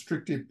 the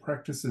restrictive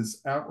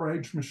practices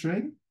outrage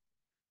machine,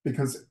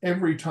 because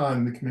every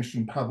time the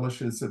Commission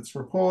publishes its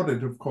report,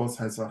 it of course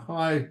has a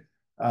high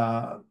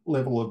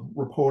level of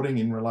reporting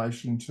in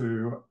relation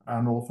to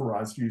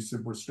unauthorised use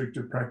of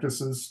restrictive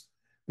practices.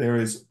 There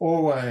is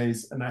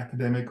always an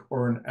academic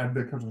or an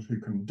advocate who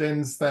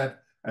condemns that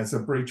as a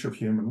breach of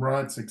human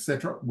rights,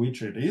 etc.,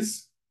 which it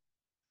is.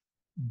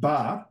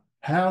 But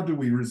how do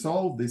we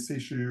resolve this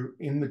issue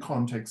in the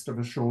context of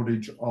a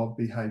shortage of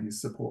behaviour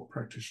support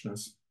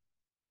practitioners?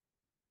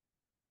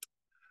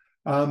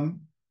 I'd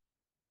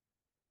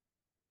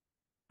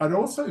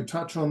also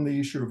touch on the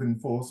issue of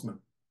enforcement.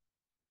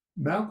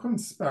 Malcolm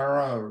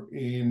Sparrow,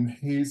 in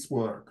his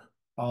work,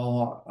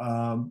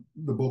 the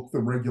book The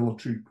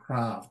Regulatory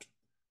Craft,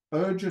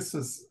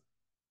 urges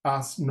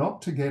us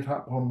not to get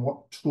up on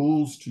what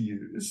tools to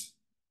use,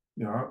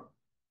 a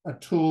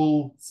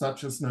tool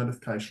such as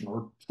notification or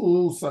a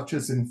tool such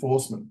as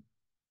enforcement,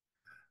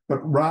 but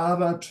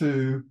rather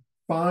to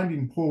find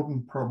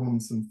important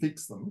problems and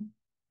fix them,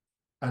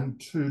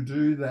 and to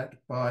do that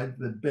by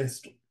the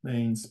best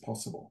means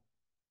possible.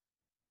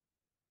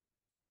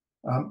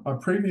 I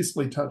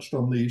previously touched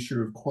on the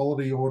issue of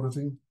quality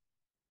auditing.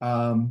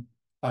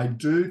 I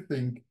do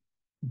think,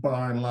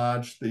 by and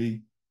large,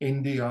 the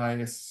the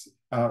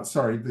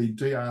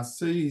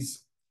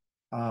DRC's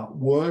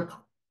work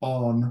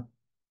on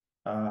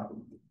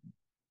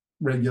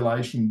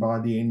regulation by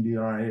the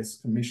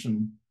NDIS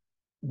Commission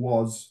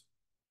was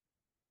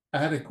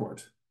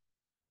adequate,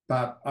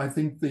 but I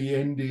think the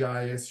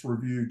NDIS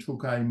review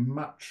took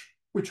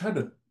which had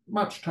a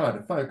much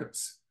tighter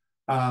focus,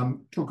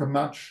 took a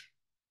much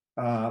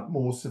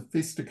more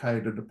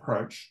sophisticated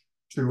approach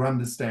to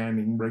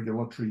understanding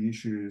regulatory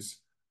issues.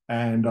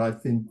 And I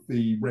think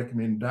the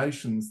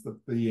recommendations that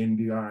the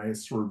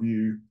NDIS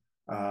review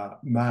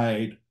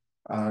made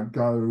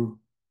go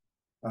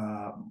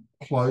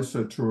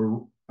closer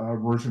to a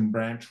root and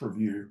branch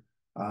review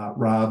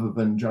rather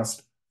than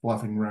just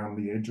fluffing around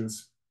the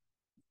edges.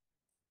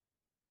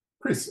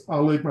 Chris,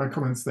 I'll leave my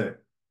comments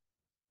there.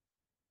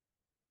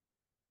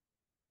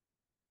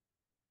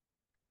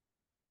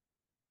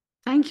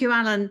 Thank you,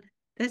 Alan.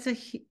 There's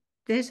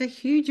a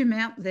huge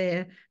amount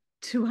there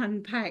to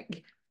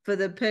unpack. for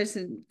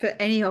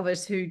any of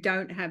us who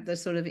don't have the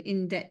sort of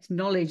in-depth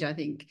knowledge, I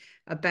think,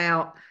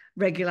 about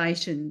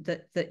regulation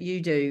that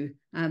you do.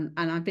 And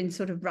I've been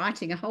sort of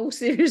writing a whole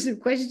series of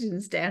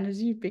questions down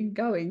as you've been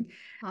going.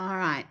 All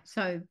right,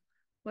 so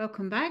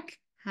welcome back.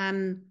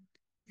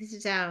 This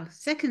is our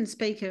second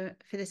speaker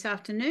for this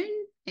afternoon,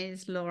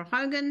 is Laura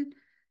Hogan,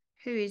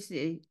 who is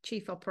the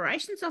Chief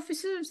Operations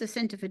Officer of the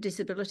Centre for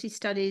Disability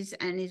Studies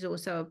and is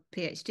also a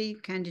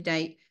PhD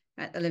candidate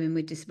at the Living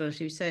with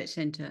Disability Research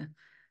Centre.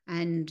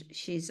 And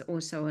she's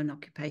also an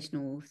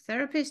occupational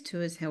therapist who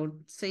has held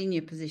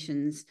senior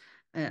positions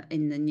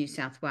in the New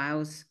South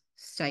Wales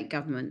state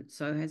government,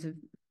 so has a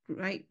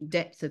great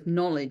depth of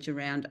knowledge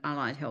around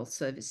allied health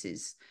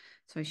services.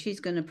 So she's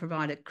going to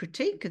provide a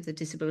critique of the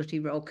Disability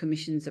Royal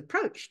Commission's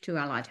approach to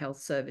allied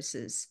health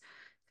services.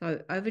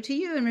 So over to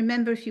you. And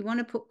remember, if you want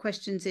to put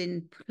questions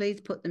in,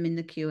 please put them in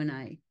the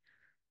Q&A.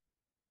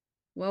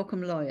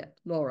 Welcome,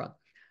 Laura.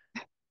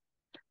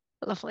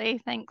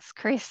 Lovely. Thanks,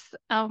 Chris.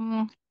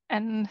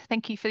 And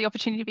thank you for the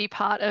opportunity to be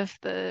part of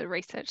the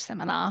research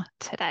seminar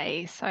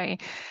today. So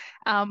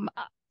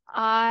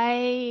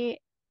I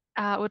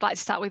would like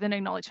to start with an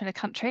acknowledgement of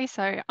country.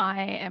 So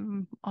I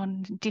am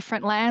on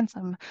different lands.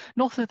 I'm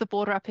north of the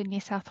border up in New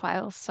South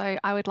Wales. So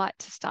I would like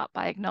to start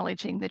by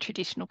acknowledging the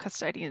traditional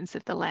custodians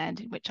of the land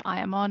in which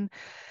I am on,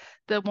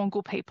 the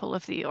Wongal people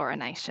of the Eora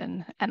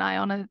Nation, and I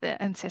honour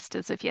the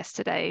ancestors of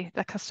yesterday,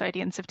 the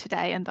custodians of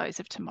today and those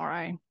of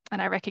tomorrow.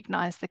 And I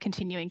recognise the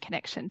continuing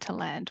connection to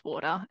land,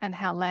 water, and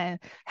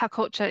how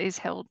culture is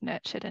held,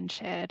 nurtured and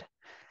shared.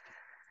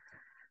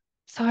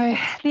 So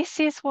this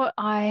is what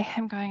I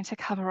am going to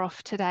cover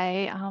off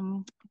today. I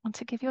want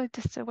to give you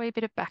just a wee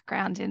bit of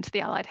background into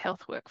the allied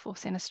health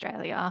workforce in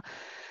Australia,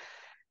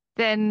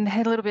 then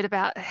a little bit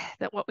about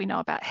what we know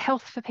about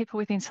health for people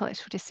with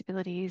intellectual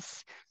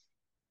disabilities.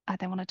 I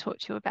then want to talk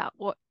to you about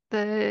what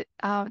the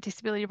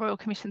Disability Royal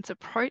Commission's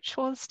approach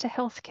was to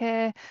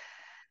healthcare,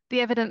 the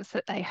evidence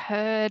that they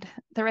heard,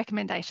 the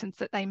recommendations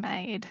that they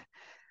made,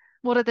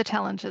 what are the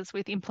challenges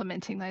with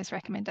implementing those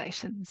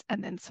recommendations,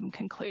 and then some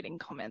concluding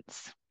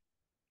comments.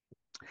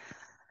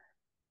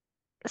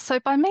 So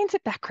by means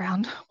of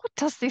background, what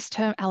does this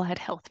term allied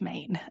health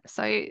mean?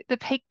 So the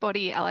peak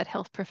body Allied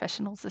Health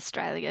Professionals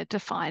Australia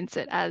defines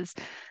it as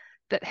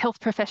that health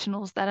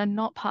professionals that are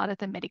not part of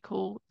the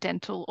medical,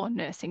 dental or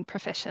nursing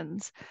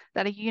professions,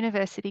 that are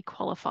university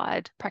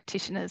qualified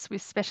practitioners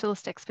with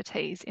specialist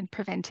expertise in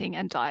preventing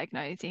and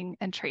diagnosing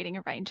and treating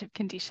a range of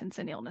conditions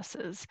and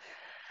illnesses.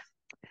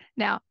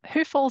 Now,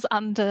 who falls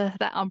under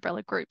that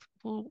umbrella group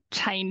will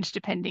change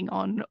depending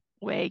on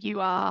where you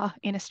are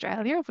in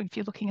Australia. If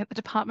you're looking at the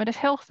Department of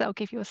Health, they'll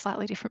give you a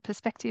slightly different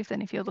perspective than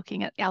if you're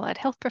looking at Allied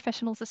Health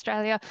Professionals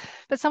Australia.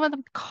 But some of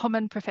the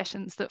common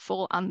professions that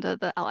fall under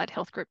the Allied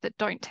Health group that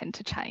don't tend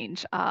to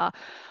change are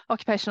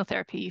occupational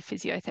therapy,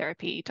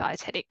 physiotherapy,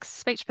 dietetics,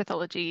 speech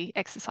pathology,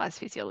 exercise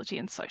physiology,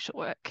 and social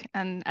work.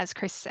 And as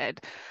Chris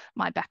said,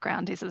 my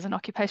background is as an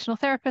occupational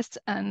therapist,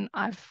 and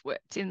I've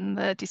worked in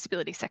the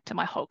disability sector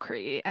my whole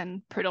career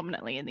and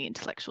predominantly in the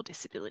intellectual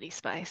disability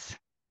space.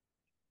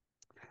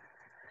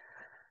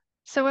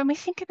 So when we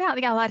think about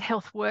the allied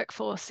health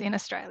workforce in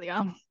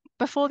Australia,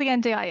 before the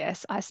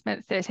NDIS, I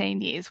spent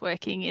 13 years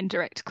working in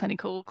direct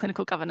clinical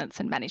governance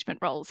and management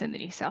roles in the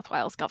New South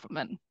Wales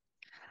government.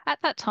 At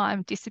that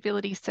time,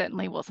 disability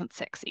certainly wasn't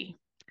sexy.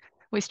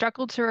 We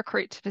struggled to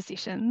recruit to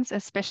positions,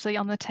 especially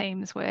on the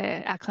teams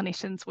where our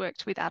clinicians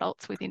worked with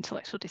adults with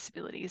intellectual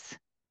disabilities.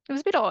 It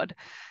was a bit odd.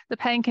 The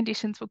paying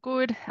conditions were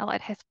good.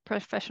 Allied health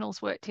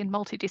professionals worked in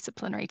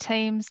multidisciplinary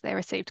teams. They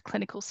received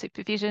clinical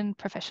supervision,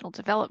 professional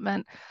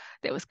development.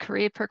 There was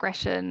career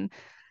progression,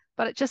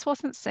 but it just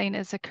wasn't seen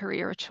as a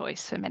career or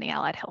choice for many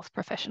allied health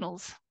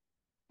professionals.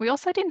 We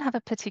also didn't have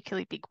a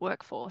particularly big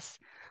workforce.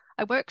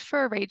 I worked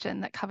for a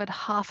region that covered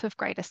half of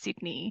Greater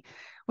Sydney.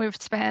 We've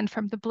spanned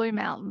from the Blue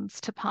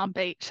Mountains to Palm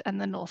Beach and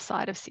the north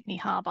side of Sydney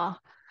Harbour.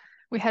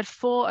 We had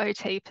 4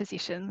 OT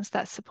positions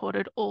that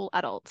supported all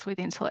adults with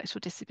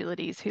intellectual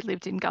disabilities who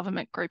lived in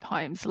government group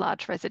homes,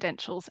 large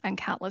residentials, and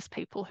countless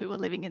people who were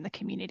living in the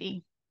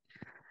community.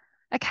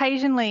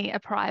 Occasionally, a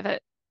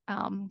private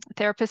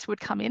therapist would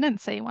come in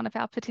and see one of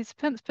our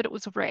participants, but it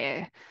was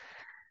rare.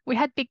 We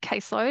had big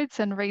caseloads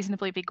and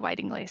reasonably big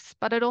waiting lists,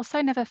 but it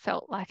also never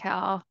felt like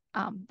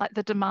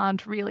the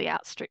demand really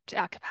outstripped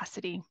our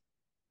capacity.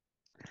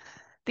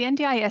 The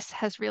NDIS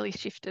has really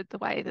shifted the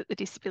way that the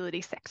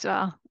disability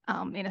sector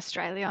in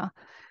Australia.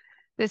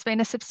 There's been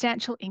a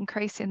substantial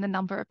increase in the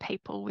number of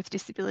people with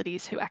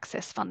disabilities who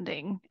access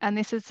funding, and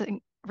this has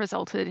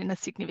resulted in a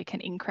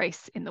significant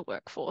increase in the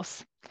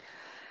workforce.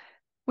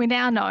 We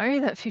now know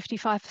that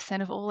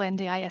 55% of all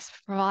NDIS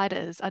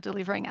providers are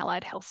delivering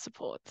allied health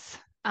supports,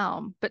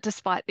 but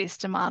despite this,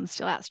 demand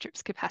still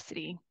outstrips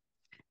capacity.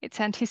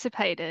 It's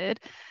anticipated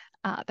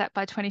that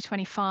by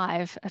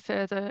 2025, a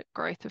further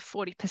growth of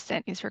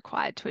 40% is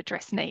required to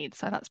address needs.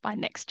 So that's by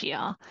next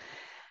year.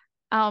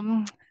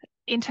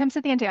 In terms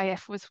of the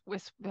NDIS,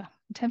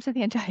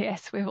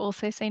 we've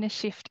also seen a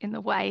shift in the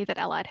way that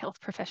allied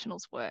health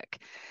professionals work.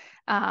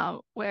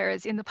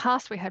 Whereas in the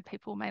past, we had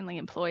people mainly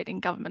employed in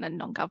government and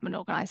non-government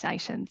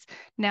organisations.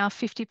 Now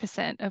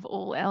 50% of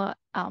all our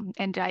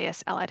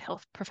NDIS allied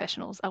health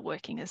professionals are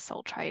working as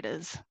sole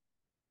traders.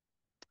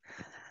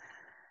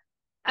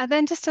 And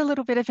then just a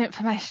little bit of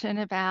information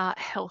about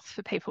health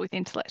for people with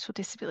intellectual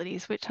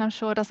disabilities, which I'm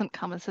sure doesn't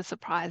come as a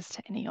surprise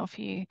to any of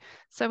you.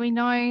 So we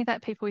know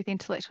that people with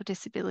intellectual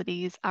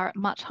disabilities are at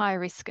much higher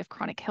risk of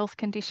chronic health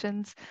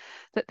conditions,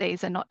 that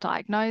these are not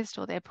diagnosed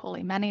or they're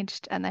poorly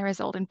managed, and they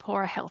result in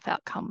poorer health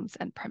outcomes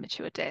and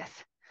premature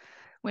death.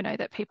 We know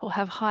that people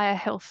have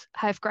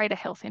greater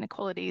health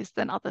inequalities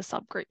than other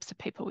subgroups of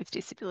people with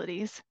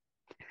disabilities.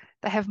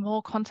 They have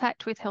more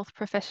contact with health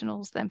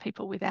professionals than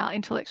people without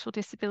intellectual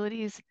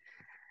disabilities.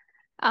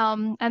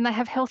 And they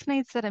have health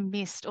needs that are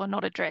missed or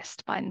not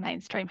addressed by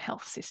mainstream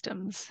health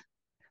systems.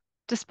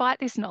 Despite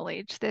this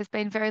knowledge, there's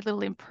been very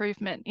little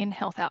improvement in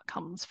health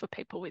outcomes for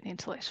people with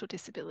intellectual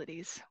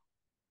disabilities.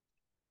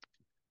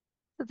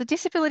 So the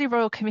Disability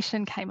Royal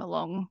Commission came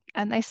along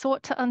and they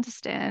sought to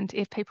understand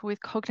if people with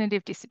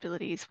cognitive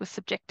disabilities were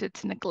subjected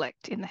to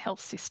neglect in the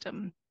health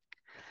system.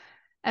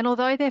 And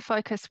although their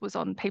focus was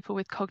on people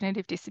with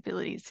cognitive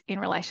disabilities in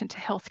relation to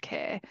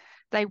healthcare,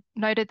 they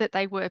noted that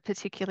they were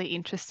particularly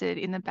interested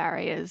in the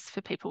barriers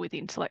for people with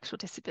intellectual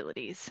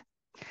disabilities.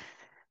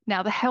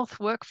 Now, the health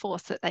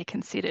workforce that they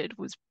considered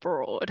was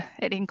broad.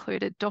 It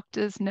included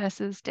doctors,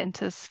 nurses,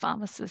 dentists,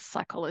 pharmacists,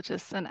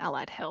 psychologists, and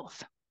allied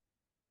health.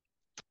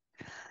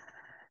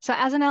 So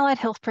as an allied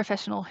health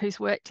professional who's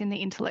worked in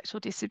the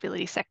intellectual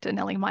disability sector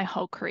nearly my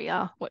whole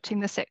career, watching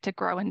the sector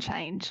grow and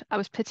change, I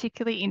was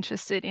particularly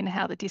interested in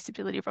how the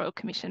Disability Royal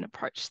Commission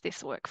approached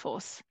this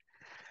workforce.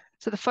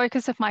 So the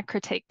focus of my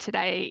critique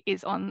today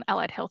is on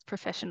allied health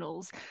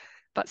professionals,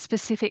 but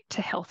specific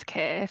to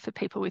healthcare for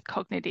people with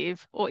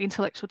cognitive or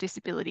intellectual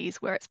disabilities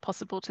where it's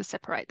possible to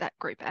separate that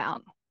group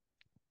out.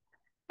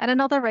 And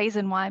another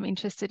reason why I'm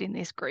interested in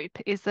this group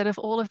is that of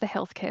all of the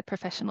healthcare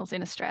professionals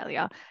in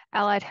Australia,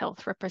 allied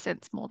health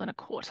represents more than a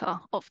quarter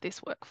of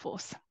this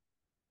workforce.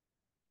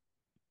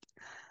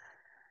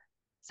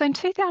 So in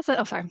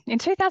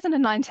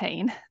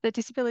 2019, the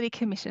Disability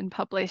Commission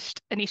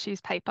published an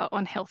issues paper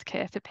on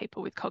healthcare for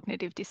people with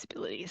cognitive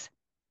disabilities.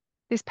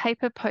 This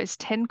paper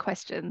posed 10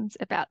 questions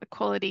about the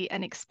quality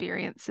and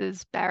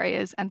experiences,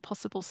 barriers, and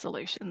possible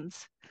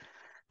solutions.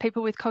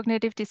 People with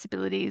cognitive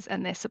disabilities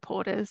and their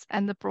supporters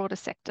and the broader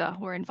sector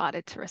were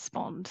invited to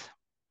respond.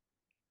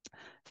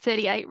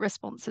 38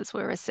 responses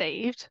were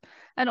received,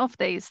 and of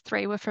these,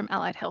 3 were from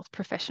allied health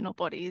professional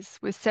bodies,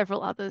 with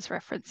several others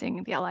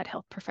referencing the allied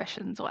health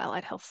professions or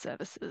allied health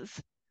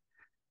services.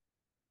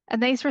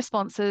 And these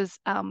responses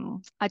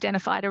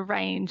identified a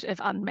range of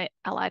unmet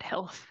allied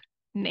health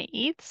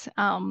needs,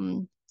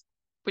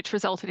 which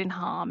resulted in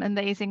harm. And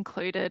these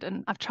included,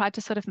 and I've tried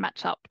to sort of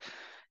match up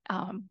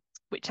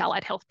which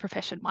allied health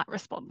profession might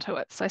respond to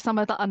it. So some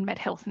of the unmet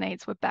health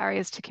needs were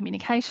barriers to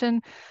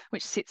communication,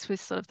 which sits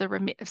with sort of the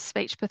remit of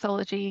speech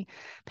pathology,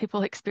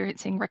 people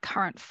experiencing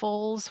recurrent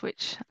falls,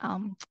 which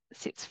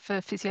sits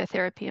for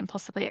physiotherapy and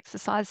possibly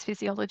exercise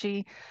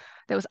physiology.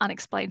 There was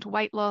unexplained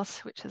weight loss,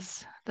 which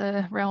is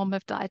the realm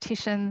of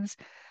dietitians,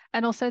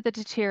 and also the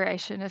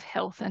deterioration of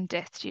health and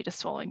death due to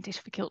swallowing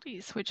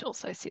difficulties, which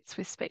also sits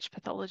with speech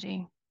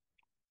pathology.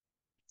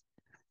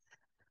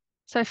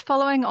 So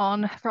following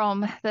on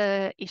from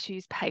the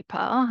issues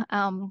paper,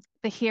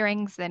 the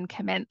hearings then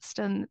commenced,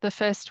 and the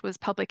first was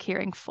public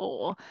hearing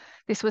 4.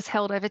 This was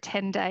held over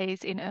 10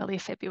 days in early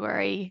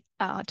February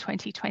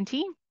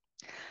 2020.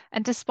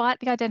 And despite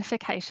the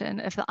identification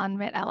of the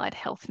unmet allied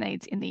health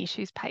needs in the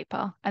issues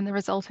paper and the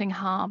resulting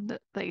harm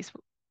that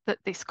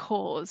this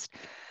caused,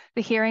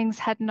 the hearings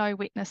had no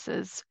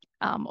witnesses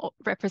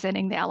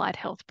representing the allied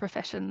health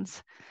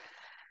professions.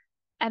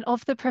 And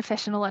of the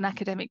professional and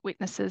academic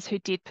witnesses who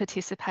did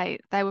participate,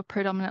 they were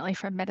predominantly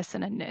from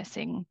medicine and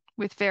nursing,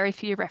 with very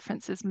few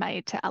references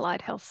made to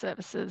allied health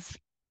services.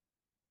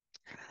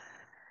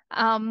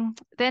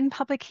 Then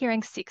public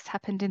hearing 6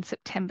 happened in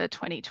September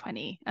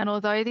 2020. And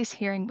although this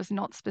hearing was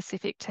not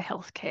specific to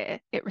healthcare,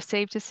 it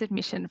received a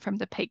submission from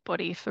the peak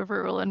body for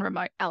rural and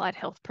remote allied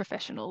health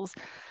professionals,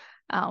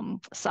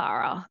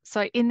 SARA.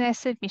 So in their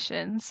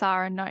submission,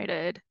 SARA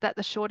noted that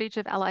the shortage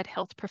of allied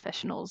health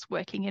professionals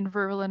working in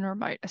rural and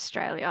remote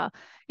Australia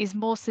is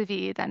more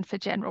severe than for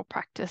general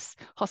practice,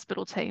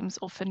 hospital teams,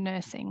 or for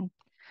nursing.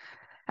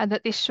 And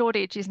that this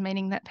shortage is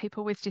meaning that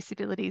people with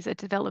disabilities are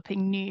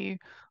developing new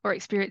or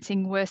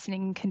experiencing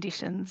worsening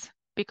conditions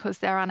because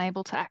they're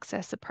unable to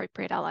access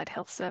appropriate allied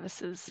health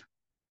services.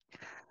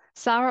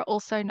 SARA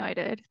also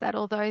noted that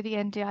although the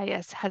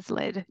NDIS has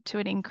led to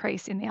an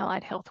increase in the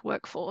allied health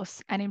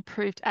workforce and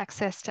improved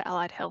access to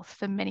allied health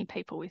for many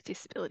people with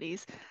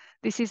disabilities,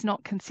 this is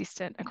not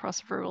consistent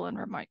across rural and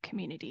remote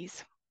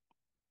communities.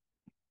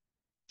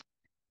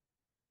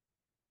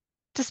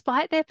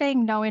 Despite there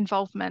being no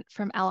involvement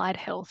from allied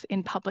health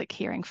in public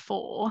hearing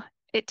 4,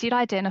 it did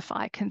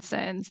identify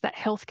concerns that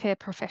healthcare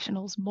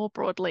professionals more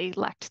broadly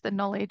lacked the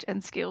knowledge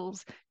and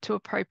skills to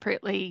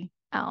appropriately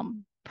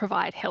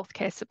provide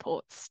healthcare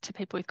supports to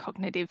people with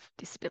cognitive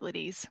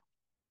disabilities.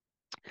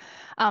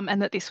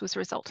 and that this was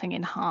resulting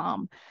in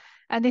harm.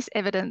 And this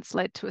evidence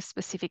led to a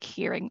specific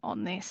hearing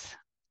on this.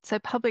 So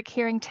public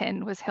hearing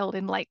 10 was held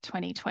in late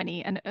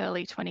 2020 and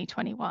early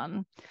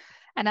 2021.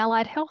 And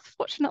Allied Health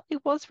fortunately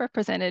was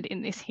represented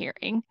in this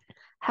hearing.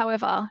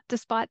 However,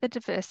 despite the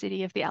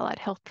diversity of the allied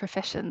health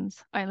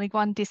professions, only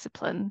one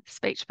discipline,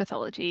 speech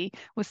pathology,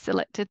 was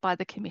selected by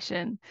the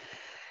Commission,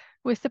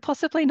 with the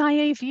possibly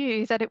naive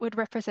view that it would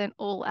represent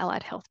all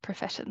allied health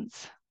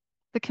professions.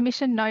 The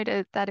Commission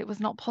noted that it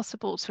was not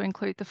possible to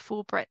include the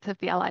full breadth of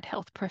the allied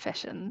health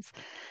professions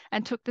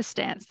and took the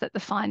stance that the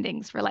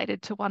findings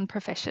related to one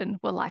profession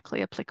were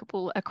likely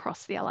applicable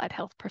across the allied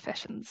health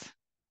professions.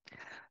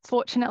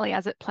 Fortunately,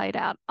 as it played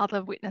out,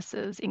 other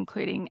witnesses,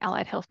 including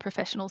Allied Health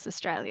Professionals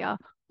Australia,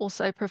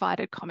 also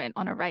provided comment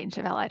on a range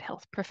of allied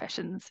health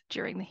professions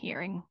during the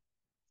hearing.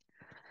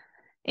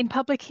 In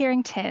Public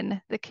Hearing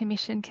 10, the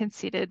Commission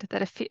considered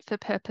that a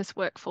fit-for-purpose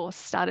workforce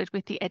started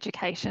with the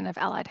education of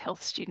allied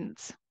health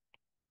students.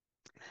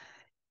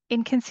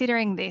 In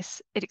considering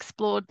this, it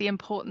explored the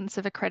importance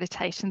of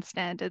accreditation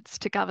standards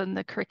to govern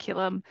the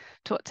curriculum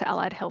taught to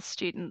allied health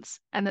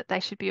students, and that they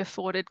should be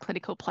afforded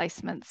clinical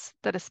placements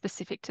that are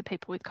specific to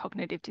people with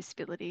cognitive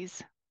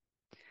disabilities.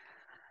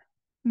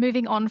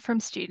 Moving on from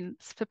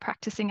students, for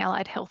practicing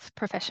allied health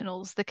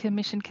professionals, the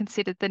Commission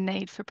considered the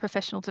need for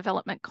professional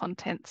development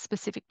content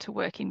specific to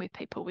working with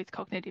people with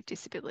cognitive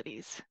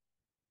disabilities.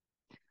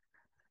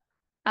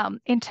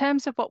 In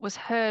terms of what was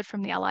heard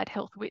from the allied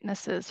health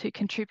witnesses who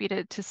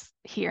contributed to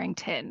Hearing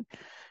 10,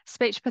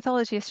 Speech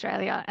Pathology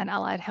Australia and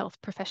Allied Health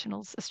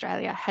Professionals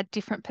Australia had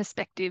different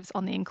perspectives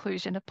on the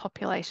inclusion of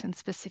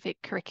population-specific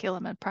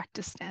curriculum and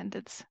practice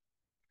standards.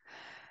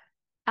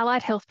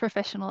 Allied Health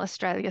Professional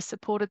Australia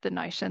supported the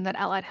notion that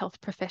allied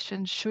health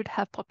professions should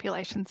have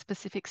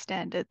population-specific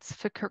standards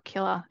for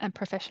curricula and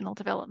professional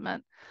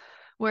development,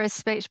 whereas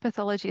Speech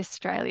Pathology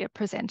Australia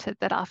presented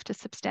that after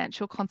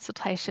substantial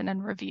consultation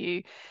and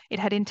review, it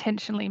had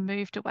intentionally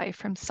moved away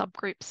from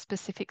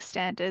subgroup-specific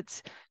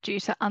standards due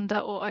to under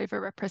or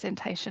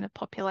over-representation of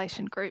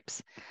population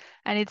groups,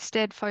 and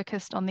instead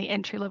focused on the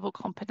entry-level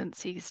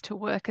competencies to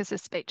work as a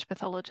speech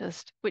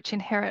pathologist, which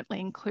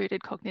inherently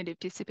included cognitive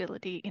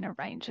disability in a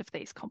range of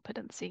these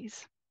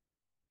competencies.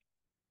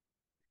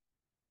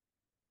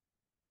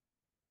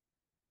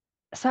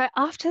 So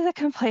after the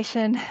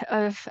completion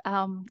of,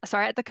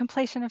 at the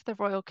completion of the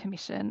Royal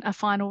Commission, a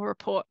final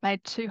report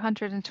made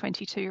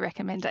 222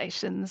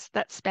 recommendations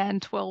that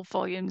spanned 12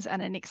 volumes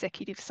and an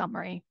executive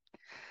summary.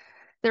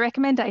 The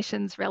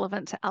recommendations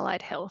relevant to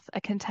allied health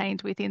are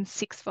contained within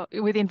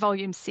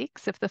volume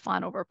 6 of the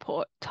final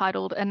report,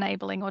 titled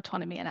Enabling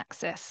Autonomy and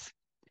Access.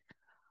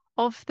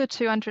 Of the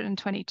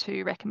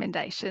 222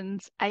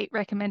 recommendations, 8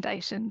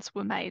 recommendations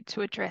were made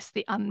to address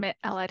the unmet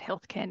allied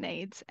healthcare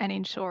needs and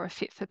ensure a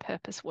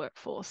fit-for-purpose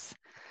workforce.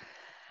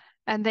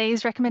 And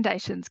these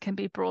recommendations can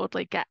be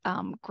broadly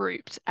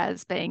grouped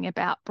as being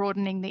about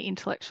broadening the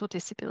intellectual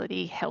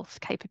disability health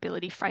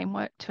capability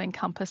framework to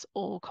encompass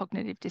all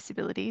cognitive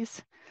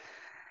disabilities,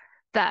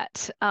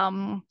 that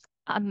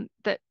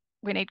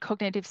we need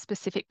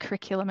cognitive-specific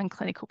curriculum and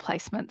clinical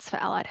placements for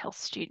allied health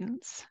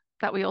students,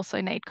 that we also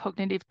need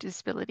cognitive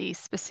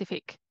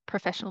disability-specific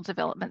professional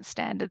development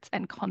standards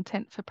and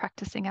content for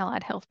practicing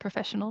allied health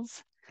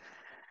professionals,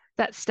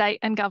 that state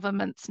and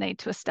governments need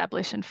to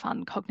establish and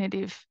fund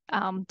cognitive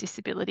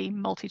disability,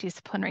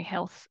 multidisciplinary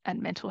health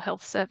and mental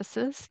health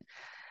services,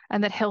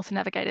 and that health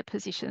navigator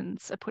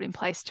positions are put in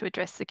place to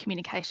address the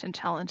communication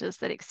challenges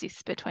that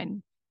exist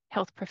between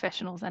health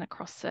professionals and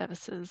across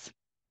services.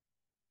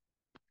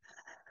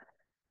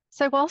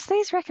 So whilst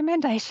these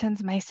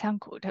recommendations may sound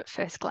good at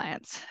first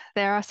glance,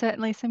 there are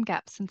certainly some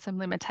gaps and some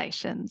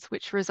limitations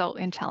which result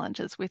in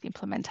challenges with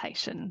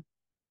implementation.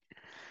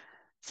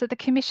 So the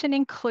Commission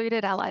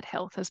included allied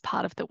health as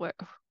part of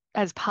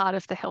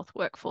the health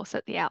workforce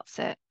at the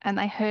outset, and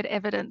they heard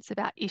evidence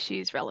about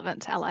issues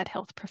relevant to allied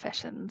health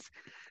professions.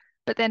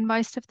 But then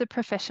most of the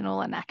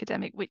professional and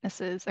academic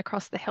witnesses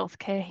across the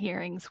healthcare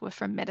hearings were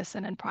from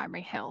medicine and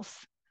primary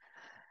health.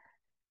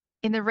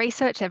 In the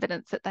research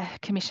evidence that the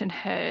Commission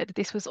heard,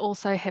 this was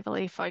also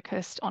heavily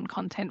focused on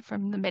content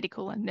from the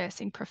medical and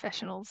nursing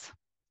professionals.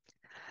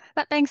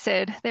 That being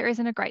said, there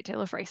isn't a great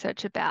deal of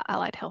research about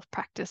allied health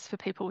practice for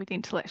people with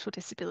intellectual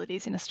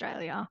disabilities in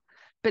Australia,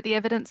 but the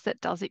evidence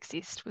that does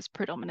exist was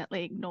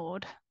predominantly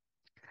ignored.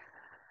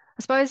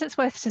 I suppose it's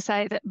worth to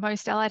say that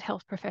most allied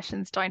health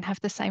professions don't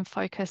have the same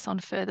focus on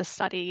further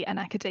study and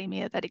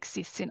academia that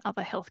exists in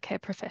other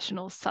healthcare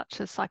professionals such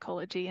as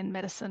psychology and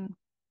medicine.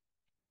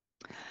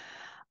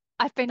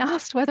 I've been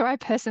asked whether I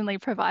personally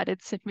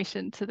provided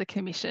submission to the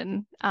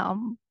Commission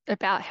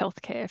about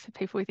healthcare for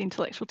people with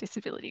intellectual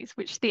disabilities,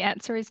 which the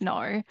answer is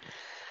no.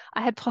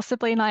 I had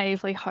possibly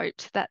naively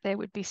hoped that there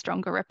would be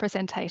stronger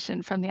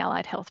representation from the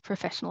allied health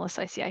professional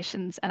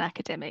associations and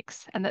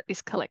academics, and that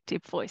this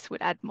collective voice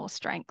would add more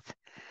strength.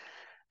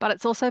 But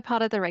it's also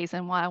part of the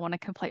reason why I want to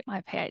complete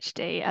my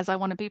PhD, as I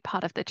want to be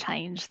part of the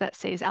change that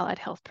sees allied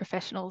health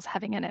professionals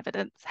having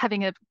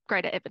a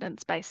greater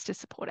evidence base to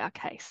support our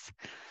case.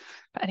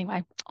 But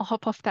anyway, I'll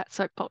hop off that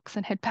soapbox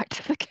and head back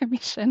to the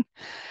Commission.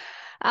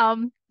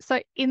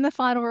 So in the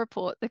final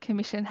report, the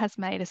Commission has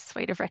made a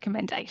suite of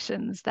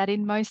recommendations that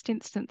in most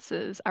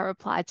instances are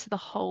applied to the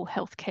whole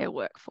healthcare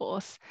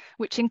workforce,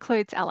 which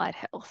includes allied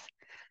health.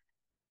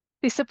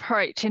 This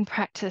approach in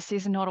practice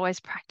is not always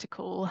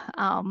practical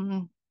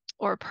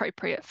or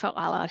appropriate for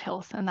allied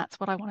health, and that's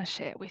what I want to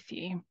share with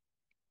you.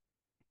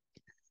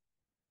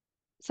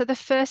 So the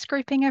first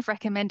grouping of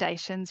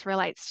recommendations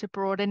relates to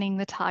broadening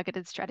the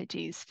targeted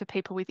strategies for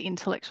people with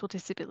intellectual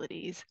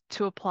disabilities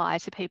to apply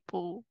to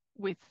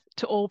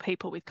all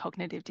people with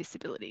cognitive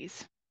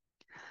disabilities.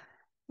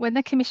 When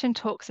the Commission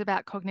talks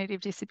about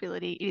cognitive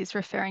disability, it is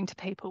referring to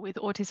people with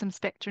autism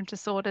spectrum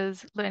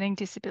disorders, learning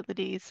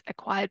disabilities,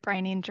 acquired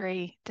brain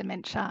injury,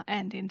 dementia,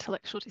 and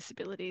intellectual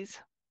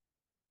disabilities.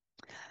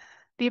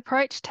 The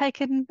approach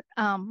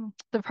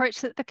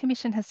that the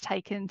Commission has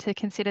taken to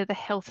consider the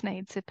health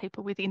needs of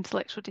people with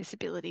intellectual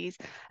disabilities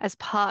as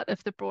part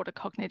of the broader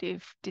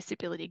cognitive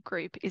disability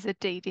group is a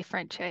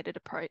de-differentiated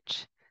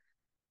approach.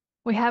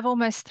 We have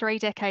almost 3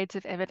 decades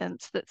of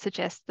evidence that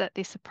suggests that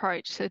this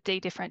approach, a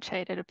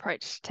de-differentiated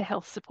approach to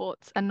health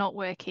supports, are not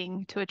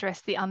working to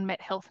address the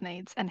unmet health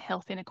needs and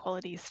health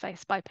inequalities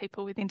faced by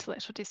people with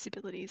intellectual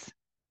disabilities.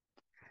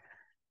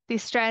 The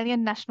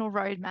Australian National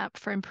Roadmap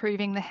for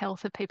Improving the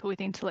Health of People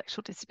with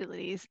Intellectual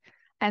Disabilities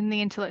and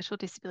the Intellectual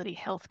Disability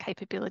Health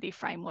Capability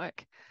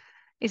Framework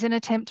is an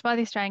attempt by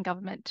the Australian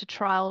Government to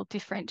trial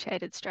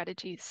differentiated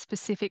strategies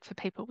specific for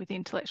people with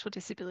intellectual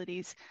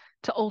disabilities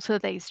to alter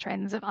these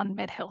trends of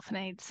unmet health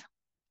needs.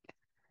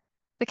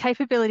 The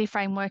capability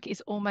framework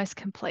is almost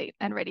complete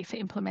and ready for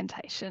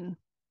implementation.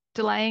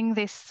 Delaying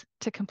this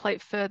to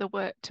complete further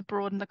work to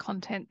broaden the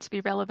content to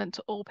be relevant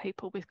to all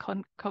people with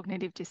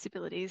cognitive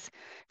disabilities,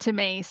 to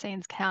me,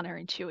 seems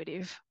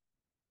counterintuitive.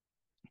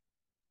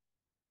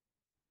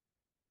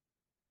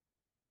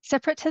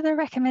 Separate to the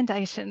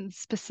recommendations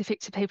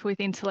specific to people with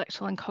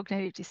intellectual and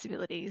cognitive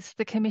disabilities,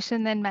 the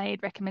Commission then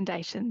made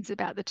recommendations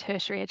about the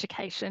tertiary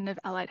education of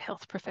allied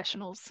health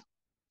professionals.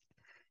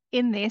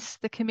 In this,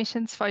 the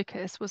Commission's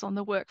focus was on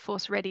the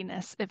workforce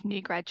readiness of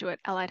new graduate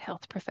allied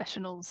health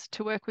professionals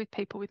to work with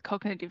people with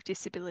cognitive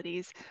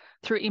disabilities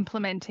through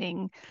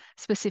implementing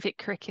specific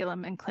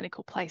curriculum and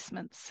clinical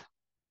placements.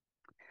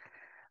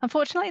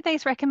 Unfortunately,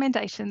 these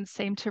recommendations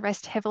seem to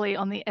rest heavily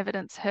on the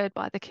evidence heard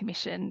by the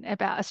Commission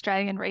about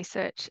Australian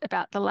research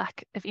about the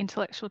lack of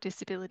intellectual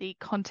disability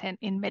content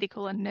in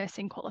medical and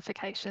nursing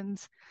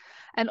qualifications,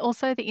 and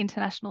also the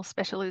international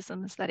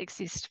specialisms that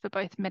exist for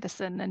both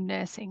medicine and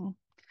nursing.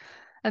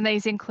 And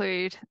these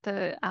include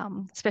the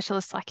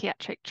specialist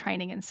psychiatric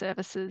training and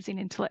services in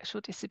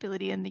intellectual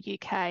disability in the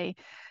UK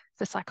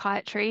for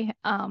psychiatry,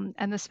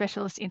 and the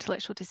specialist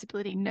intellectual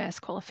disability nurse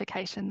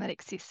qualification that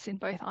exists in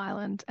both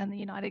Ireland and the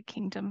United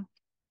Kingdom.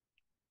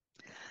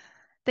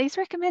 These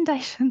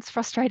recommendations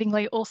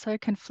frustratingly also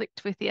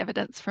conflict with the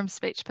evidence from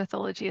Speech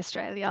Pathology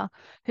Australia,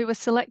 who was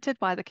selected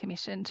by the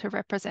Commission to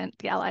represent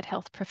the allied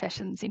health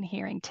professions in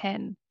Hearing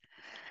 10.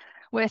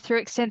 Where through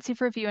extensive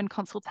review and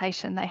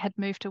consultation, they had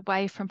moved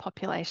away from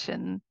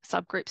population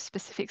subgroup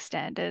specific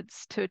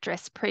standards to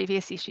address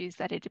previous issues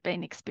that had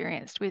been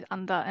experienced with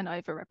under and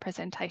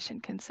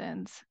overrepresentation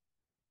concerns.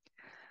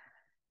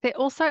 There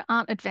also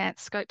aren't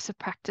advanced scopes of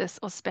practice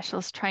or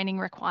specialist training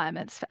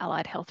requirements for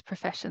allied health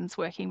professions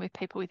working with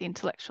people with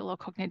intellectual or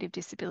cognitive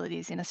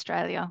disabilities in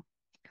Australia.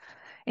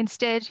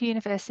 Instead,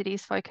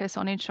 universities focus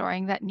on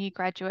ensuring that new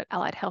graduate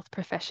allied health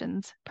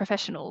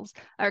professionals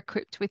are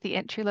equipped with the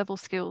entry-level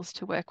skills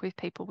to work with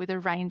people with a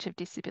range of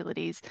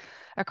disabilities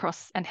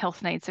and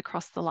health needs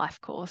across the life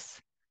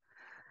course.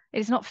 It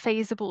is not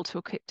feasible to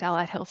equip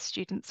allied health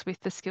students with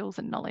the skills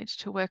and knowledge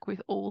to work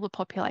with all the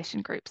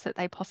population groups that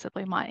they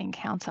possibly might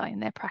encounter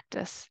in their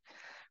practice.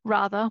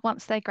 Rather,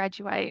 once they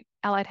graduate,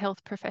 allied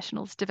health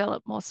professionals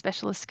develop more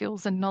specialist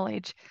skills and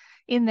knowledge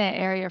in their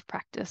area of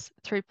practice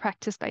through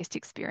practice-based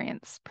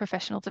experience,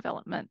 professional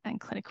development, and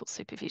clinical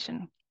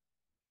supervision.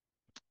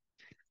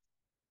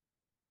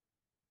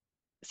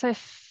 So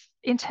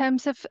in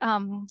terms of,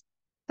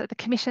 the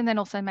Commission then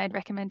also made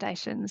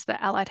recommendations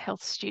that allied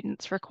health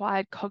students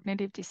required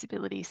cognitive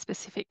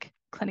disability-specific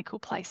clinical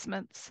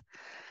placements.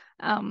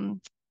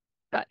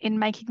 But in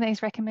making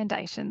these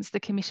recommendations, the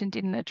Commission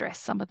didn't address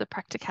some of the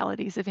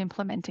practicalities of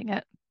implementing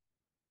it.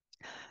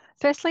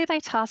 Firstly, they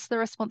tasked the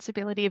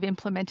responsibility of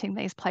implementing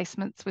these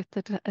placements with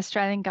the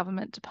Australian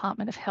Government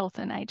Department of Health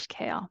and Aged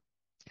Care.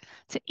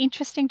 It's an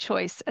interesting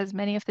choice, as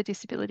many of the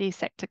disability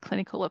sector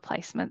clinical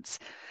placements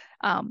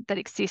that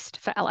exist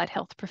for allied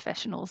health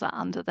professionals are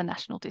under the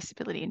National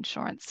Disability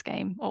Insurance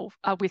Scheme, or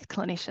are with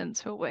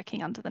clinicians who are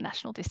working under the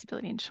National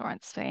Disability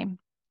Insurance Scheme.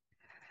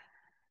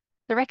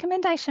 The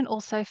recommendation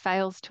also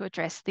fails to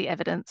address the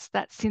evidence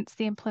that since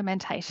the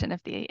implementation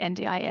of the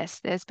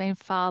NDIS, there's been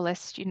far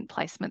less student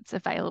placements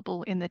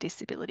available in the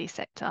disability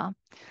sector.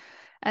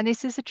 And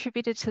this is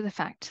attributed to the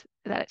fact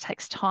that it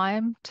takes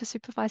time to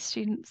supervise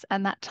students,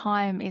 and that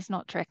time is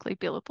not directly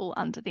billable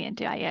under the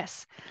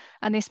NDIS.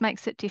 And this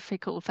makes it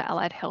difficult for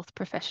allied health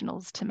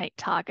professionals to meet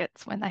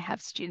targets when they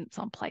have students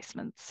on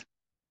placements.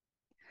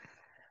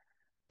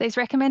 These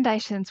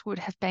recommendations would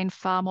have been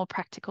far more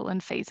practical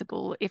and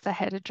feasible if they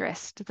had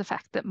addressed the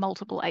fact that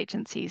multiple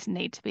agencies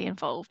need to be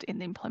involved in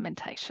the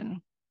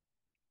implementation.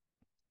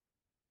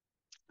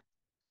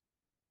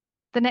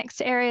 The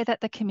next area that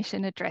the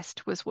Commission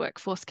addressed was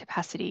workforce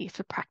capacity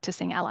for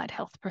practicing allied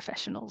health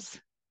professionals,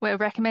 where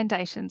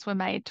recommendations were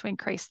made to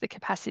increase the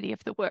capacity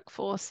of the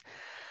workforce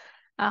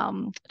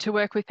to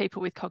work with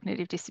people with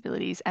cognitive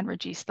disabilities and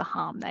reduce the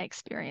harm they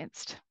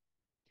experienced.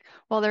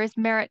 While there is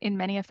merit in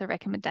many of the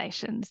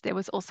recommendations, there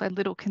was also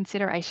little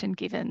consideration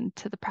given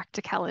to the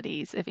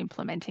practicalities of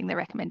implementing the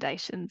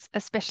recommendations,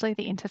 especially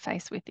the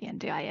interface with the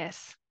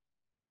NDIS.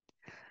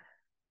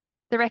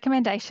 The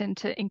recommendation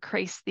to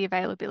increase the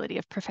availability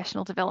of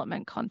professional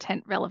development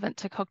content relevant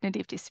to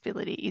cognitive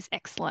disability is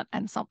excellent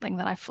and something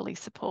that I fully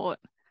support.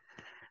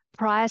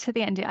 Prior to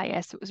the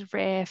NDIS, it was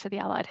rare for the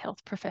allied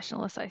health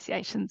professional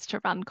associations to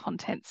run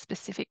content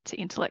specific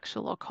to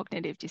intellectual or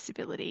cognitive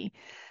disability.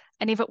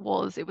 And if it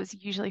was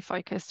usually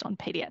focused on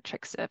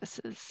paediatric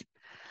services.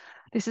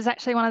 This is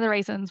actually one of the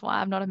reasons why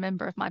I'm not a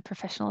member of my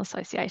professional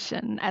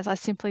association, as I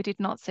simply did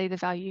not see the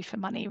value for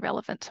money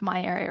relevant to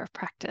my area of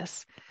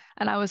practice.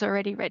 And I was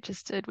already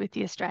registered with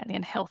the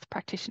Australian Health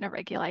Practitioner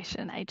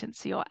Regulation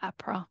Agency, or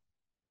APRA.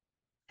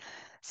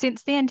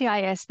 Since the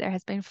NDIS, there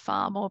has been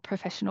far more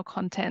professional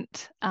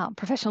content,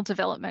 professional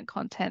development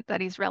content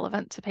that is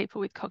relevant to people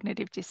with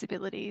cognitive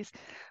disabilities,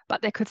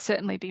 but there could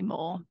certainly be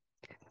more.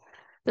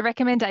 The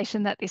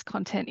recommendation that this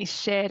content is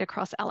shared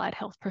across allied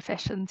health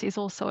professions is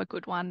also a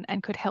good one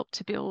and could help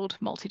to build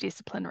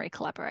multidisciplinary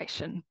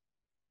collaboration.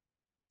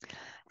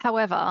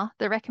 However,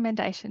 the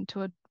recommendation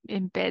to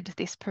embed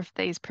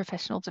these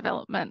professional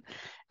development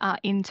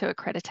into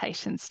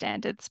accreditation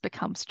standards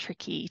becomes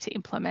tricky to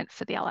implement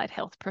for the allied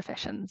health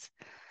professions.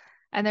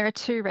 And there are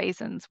two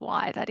reasons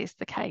why that is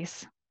the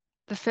case.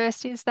 The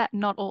first is that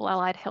not all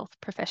allied health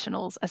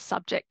professionals are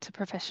subject to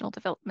professional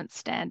development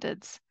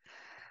standards.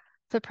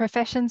 For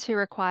professions who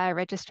require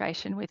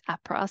registration with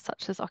APRA,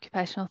 such as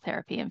occupational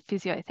therapy and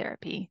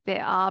physiotherapy,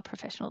 there are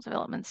professional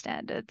development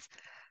standards.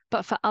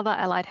 But for other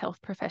allied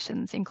health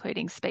professions,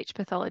 including speech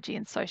pathology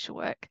and social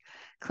work,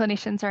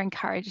 clinicians are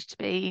encouraged to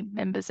be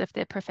members of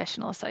their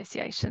professional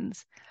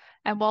associations.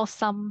 And while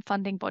some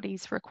funding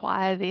bodies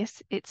require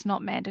this, it's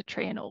not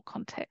mandatory in all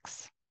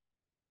contexts.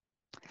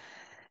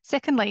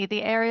 Secondly,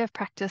 the area of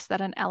practice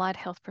that an allied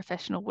health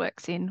professional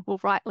works in will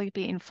rightly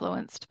be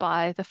influenced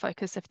by the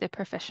focus of their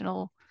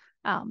professional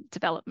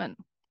development.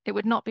 It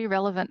would not be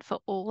relevant for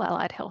all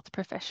allied health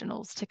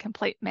professionals to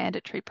complete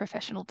mandatory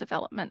professional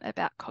development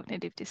about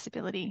cognitive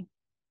disability.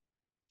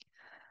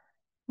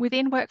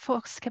 Within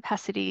workforce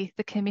capacity,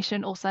 the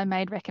Commission also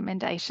made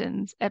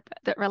recommendations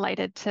that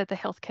related to the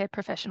healthcare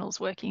professionals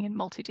working in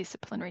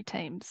multidisciplinary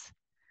teams.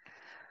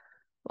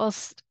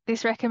 Whilst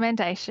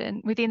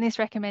within this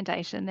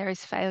recommendation, there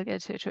is failure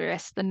to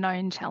address the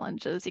known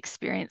challenges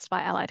experienced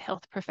by allied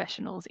health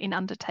professionals in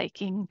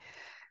undertaking.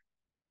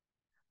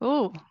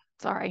 Oh,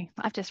 sorry,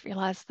 I've just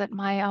realised that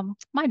my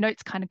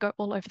notes kind of go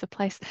all over the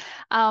place.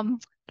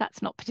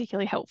 That's not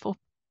particularly helpful.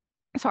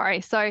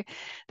 Sorry, so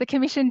the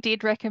Commission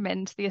did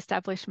recommend the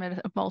establishment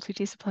of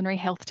multidisciplinary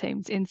health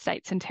teams in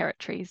states and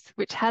territories,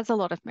 which has a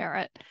lot of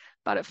merit,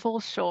 but it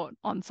falls short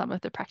on some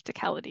of the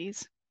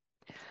practicalities.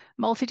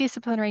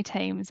 Multidisciplinary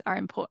teams are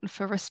important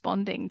for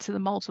responding to the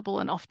multiple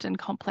and often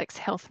complex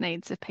health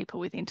needs of people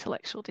with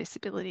intellectual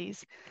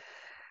disabilities.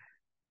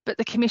 But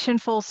the Commission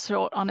falls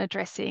short on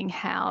addressing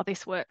how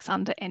this works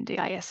under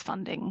NDIS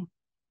funding.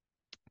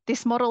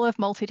 This model of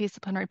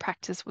multidisciplinary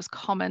practice was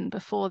common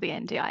before the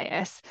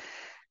NDIS,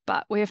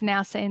 but we have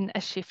now seen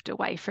a shift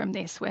away from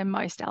this, where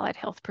most allied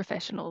health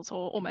professionals,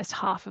 or almost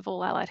half of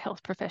all allied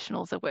health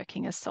professionals, are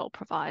working as sole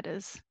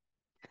providers.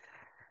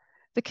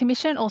 The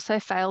Commission also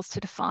fails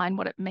to define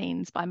what it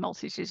means by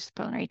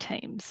multidisciplinary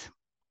teams.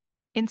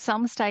 In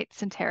some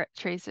states and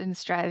territories in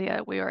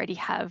Australia, we already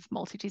have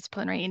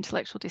multidisciplinary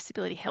intellectual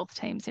disability health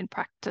teams in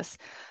practice,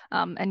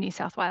 and New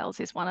South Wales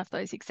is one of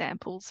those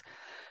examples,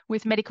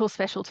 with medical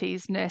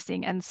specialties,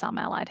 nursing and some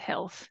allied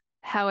health.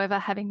 However,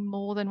 having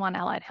more than one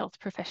allied health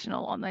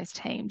professional on those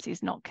teams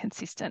is not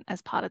consistent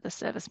as part of the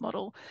service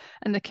model,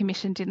 and the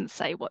Commission didn't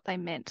say what they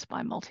meant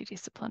by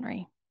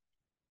multidisciplinary.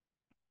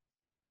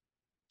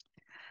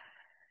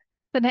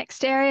 The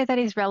next area that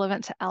is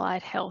relevant to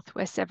allied health,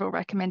 where several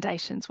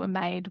recommendations were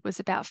made, was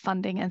about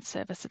funding and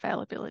service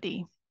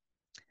availability.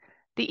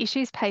 The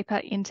issues paper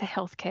Into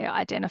Healthcare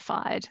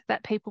identified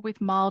that people with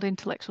mild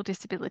intellectual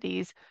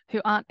disabilities who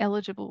aren't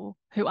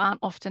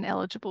often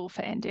eligible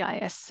for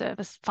NDIS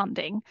service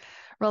funding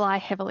rely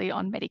heavily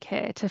on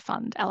Medicare to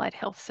fund allied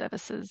health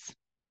services.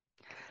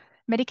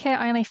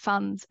 Medicare only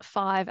funds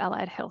 5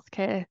 allied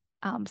healthcare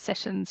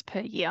sessions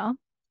per year.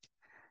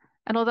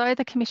 And although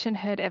the Commission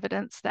heard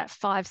evidence that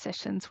 5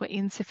 sessions were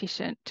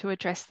insufficient to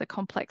address the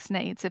complex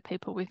needs of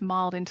people with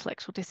mild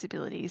intellectual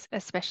disabilities,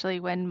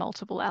 especially when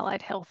multiple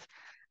allied health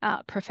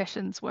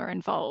professions were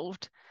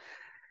involved.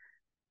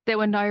 There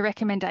were no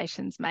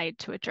recommendations made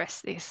to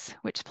address this,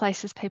 which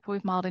places people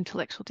with mild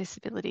intellectual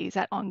disabilities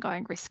at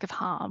ongoing risk of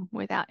harm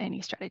without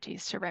any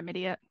strategies to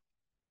remedy it.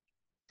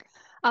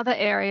 Other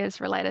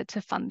areas related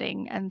to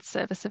funding and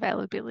service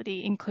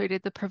availability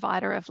included the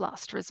provider of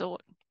last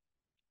resort,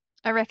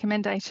 a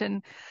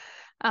recommendation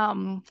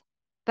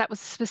that was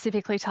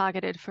specifically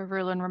targeted for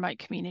rural and remote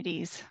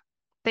communities.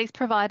 These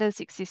providers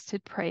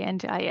existed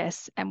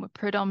pre-NDIS and were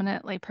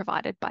predominantly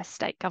provided by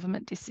state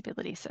government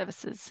disability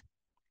services.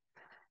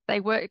 They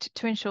worked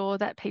to ensure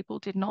that people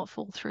did not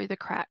fall through the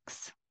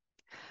cracks.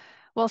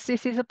 Whilst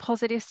this is a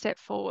positive step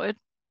forward,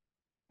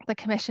 the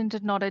Commission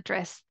did not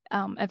address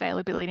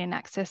availability and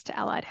access to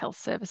allied health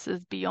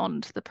services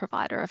beyond the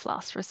provider of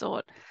last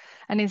resort,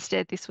 and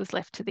instead this was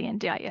left to the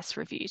NDIS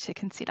review to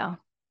consider.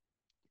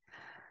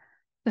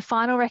 The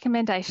final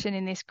recommendation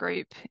in this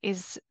group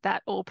is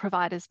that all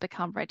providers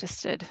become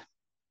registered.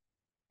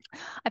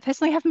 I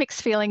personally have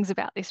mixed feelings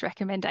about this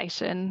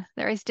recommendation.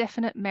 There is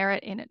definite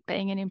merit in it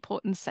being an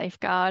important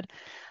safeguard,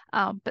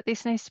 but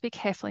this needs to be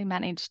carefully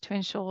managed to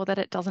ensure that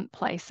it doesn't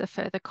place a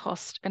further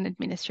cost and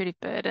administrative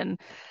burden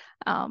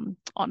on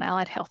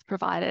allied health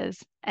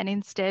providers, and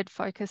instead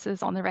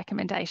focuses on the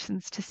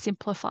recommendations to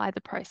simplify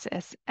the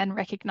process and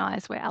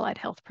recognise where allied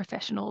health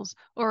professionals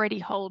already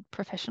hold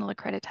professional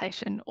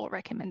accreditation or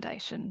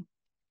recommendation.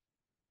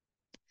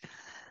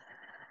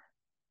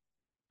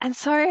 And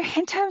so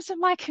in terms of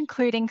my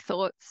concluding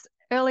thoughts,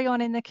 early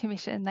on in the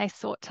Commission, they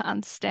sought to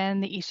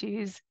understand the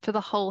issues for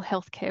the whole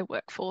healthcare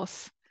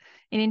workforce.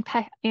 In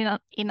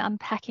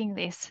unpacking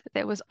this,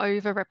 there was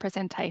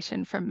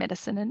over-representation from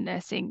medicine and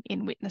nursing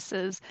in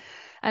witnesses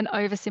and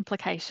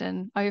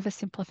oversimplification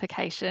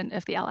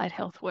of the allied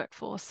health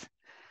workforce.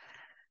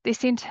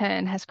 This in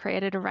turn has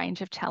created a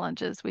range of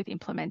challenges with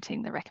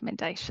implementing the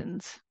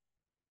recommendations.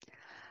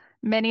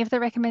 Many of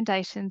the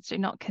recommendations do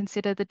not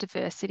consider the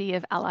diversity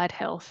of allied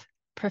health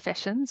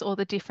professions or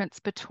the difference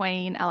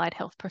between allied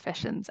health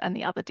professions and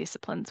the other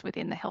disciplines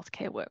within the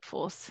healthcare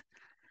workforce.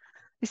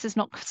 This is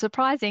not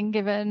surprising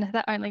given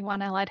that only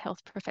one allied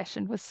health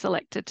profession was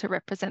selected to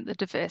represent the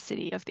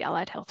diversity of the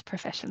allied health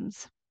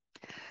professions.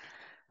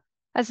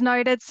 As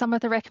noted, some of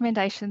the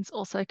recommendations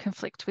also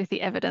conflict with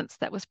the evidence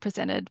that was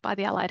presented by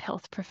the allied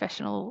health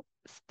professionals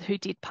who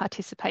did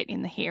participate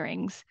in the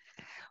hearings,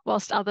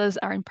 whilst others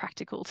are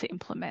impractical to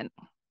implement.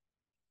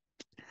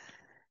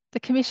 The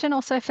Commission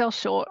also fell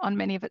short on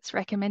many of its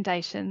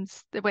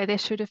recommendations where there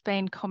should have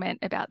been comment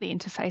about the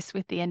interface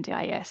with the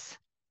NDIS.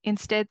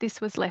 Instead,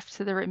 this was left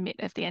to the remit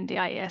of the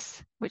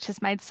NDIS, which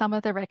has made some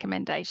of the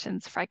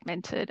recommendations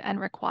fragmented and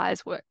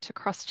requires work to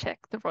cross-check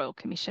the Royal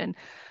Commission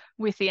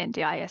with the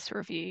NDIS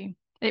review.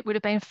 It would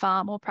have been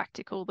far more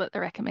practical that the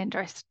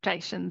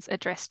recommendations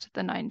addressed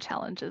the known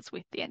challenges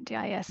with the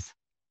NDIS.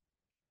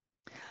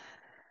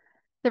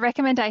 The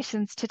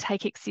recommendations to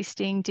take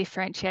existing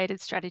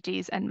differentiated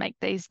strategies and make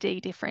these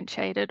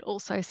de-differentiated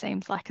also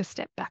seems like a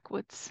step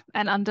backwards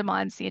and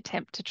undermines the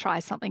attempt to try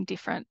something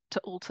different to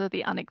alter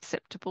the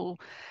unacceptable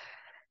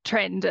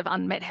trend of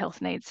unmet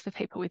health needs for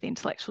people with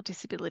intellectual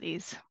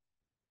disabilities.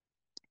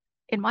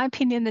 In my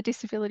opinion, the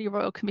Disability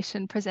Royal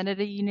Commission presented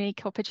a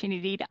unique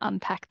opportunity to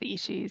unpack the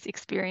issues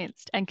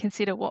experienced and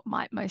consider what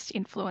might most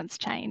influence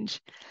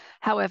change.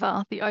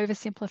 However, the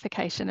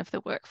oversimplification of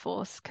the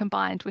workforce,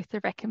 combined with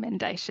the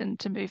recommendation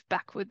to move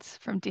backwards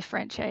from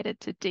differentiated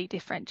to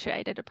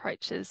de-differentiated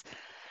approaches,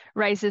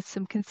 raises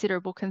some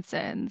considerable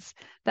concerns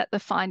that the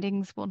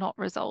findings will not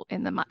result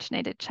in the much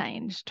needed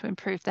change to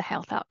improve the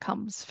health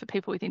outcomes for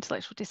people with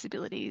intellectual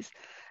disabilities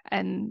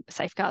and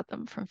safeguard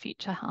them from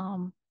future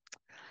harm.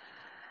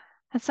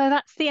 And so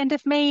that's the end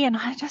of me, and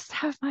I just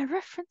have my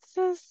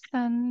references,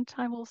 and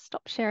I will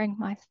stop sharing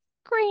my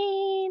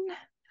screen.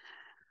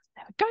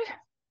 There we go.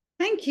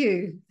 Thank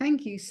you.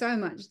 Thank you so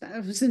much.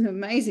 That was an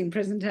amazing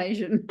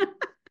presentation.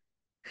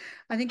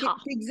 I think it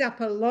digs up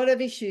a lot of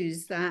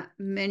issues that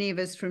many of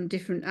us from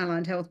different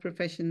allied health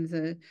professions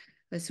are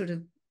sort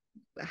of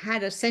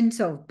had a sense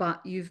of,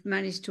 but you've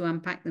managed to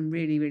unpack them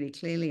really, really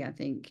clearly, I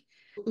think.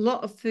 A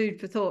lot of food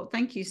for thought.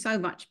 Thank you so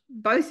much,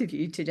 both of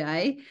you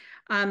today.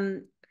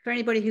 For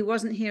anybody who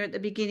wasn't here at the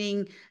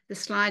beginning, the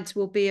slides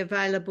will be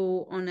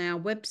available on our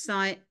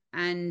website,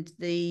 and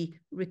the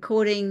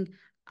recordings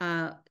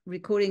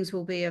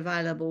will be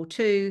available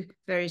too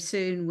very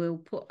soon. We'll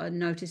put a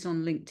notice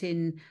on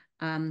LinkedIn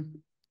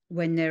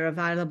when they're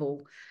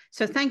available.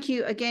 So thank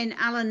you again,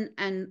 Alan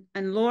and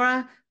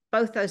Laura.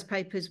 Both those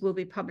papers will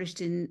be published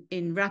in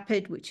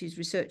RAPID, which is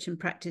Research and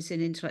Practice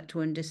in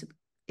Intellectual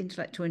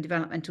and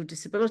Developmental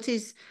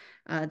Disabilities.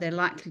 They're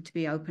likely to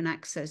be open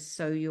access,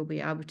 so you'll be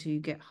able to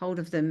get hold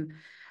of them.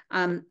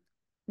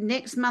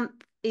 Next month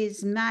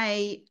is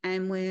May,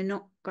 and we're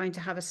not going to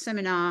have a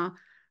seminar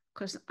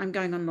because I'm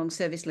going on long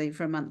service leave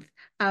for a month.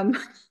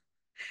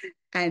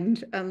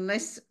 And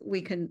unless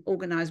we can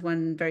organise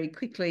one very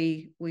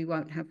quickly, we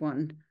won't have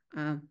one.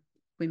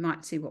 We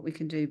might see what we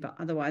can do, but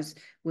otherwise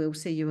we'll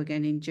see you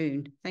again in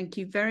June. Thank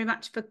you very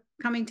much for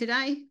coming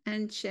today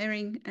and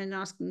sharing and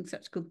asking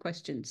such good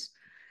questions.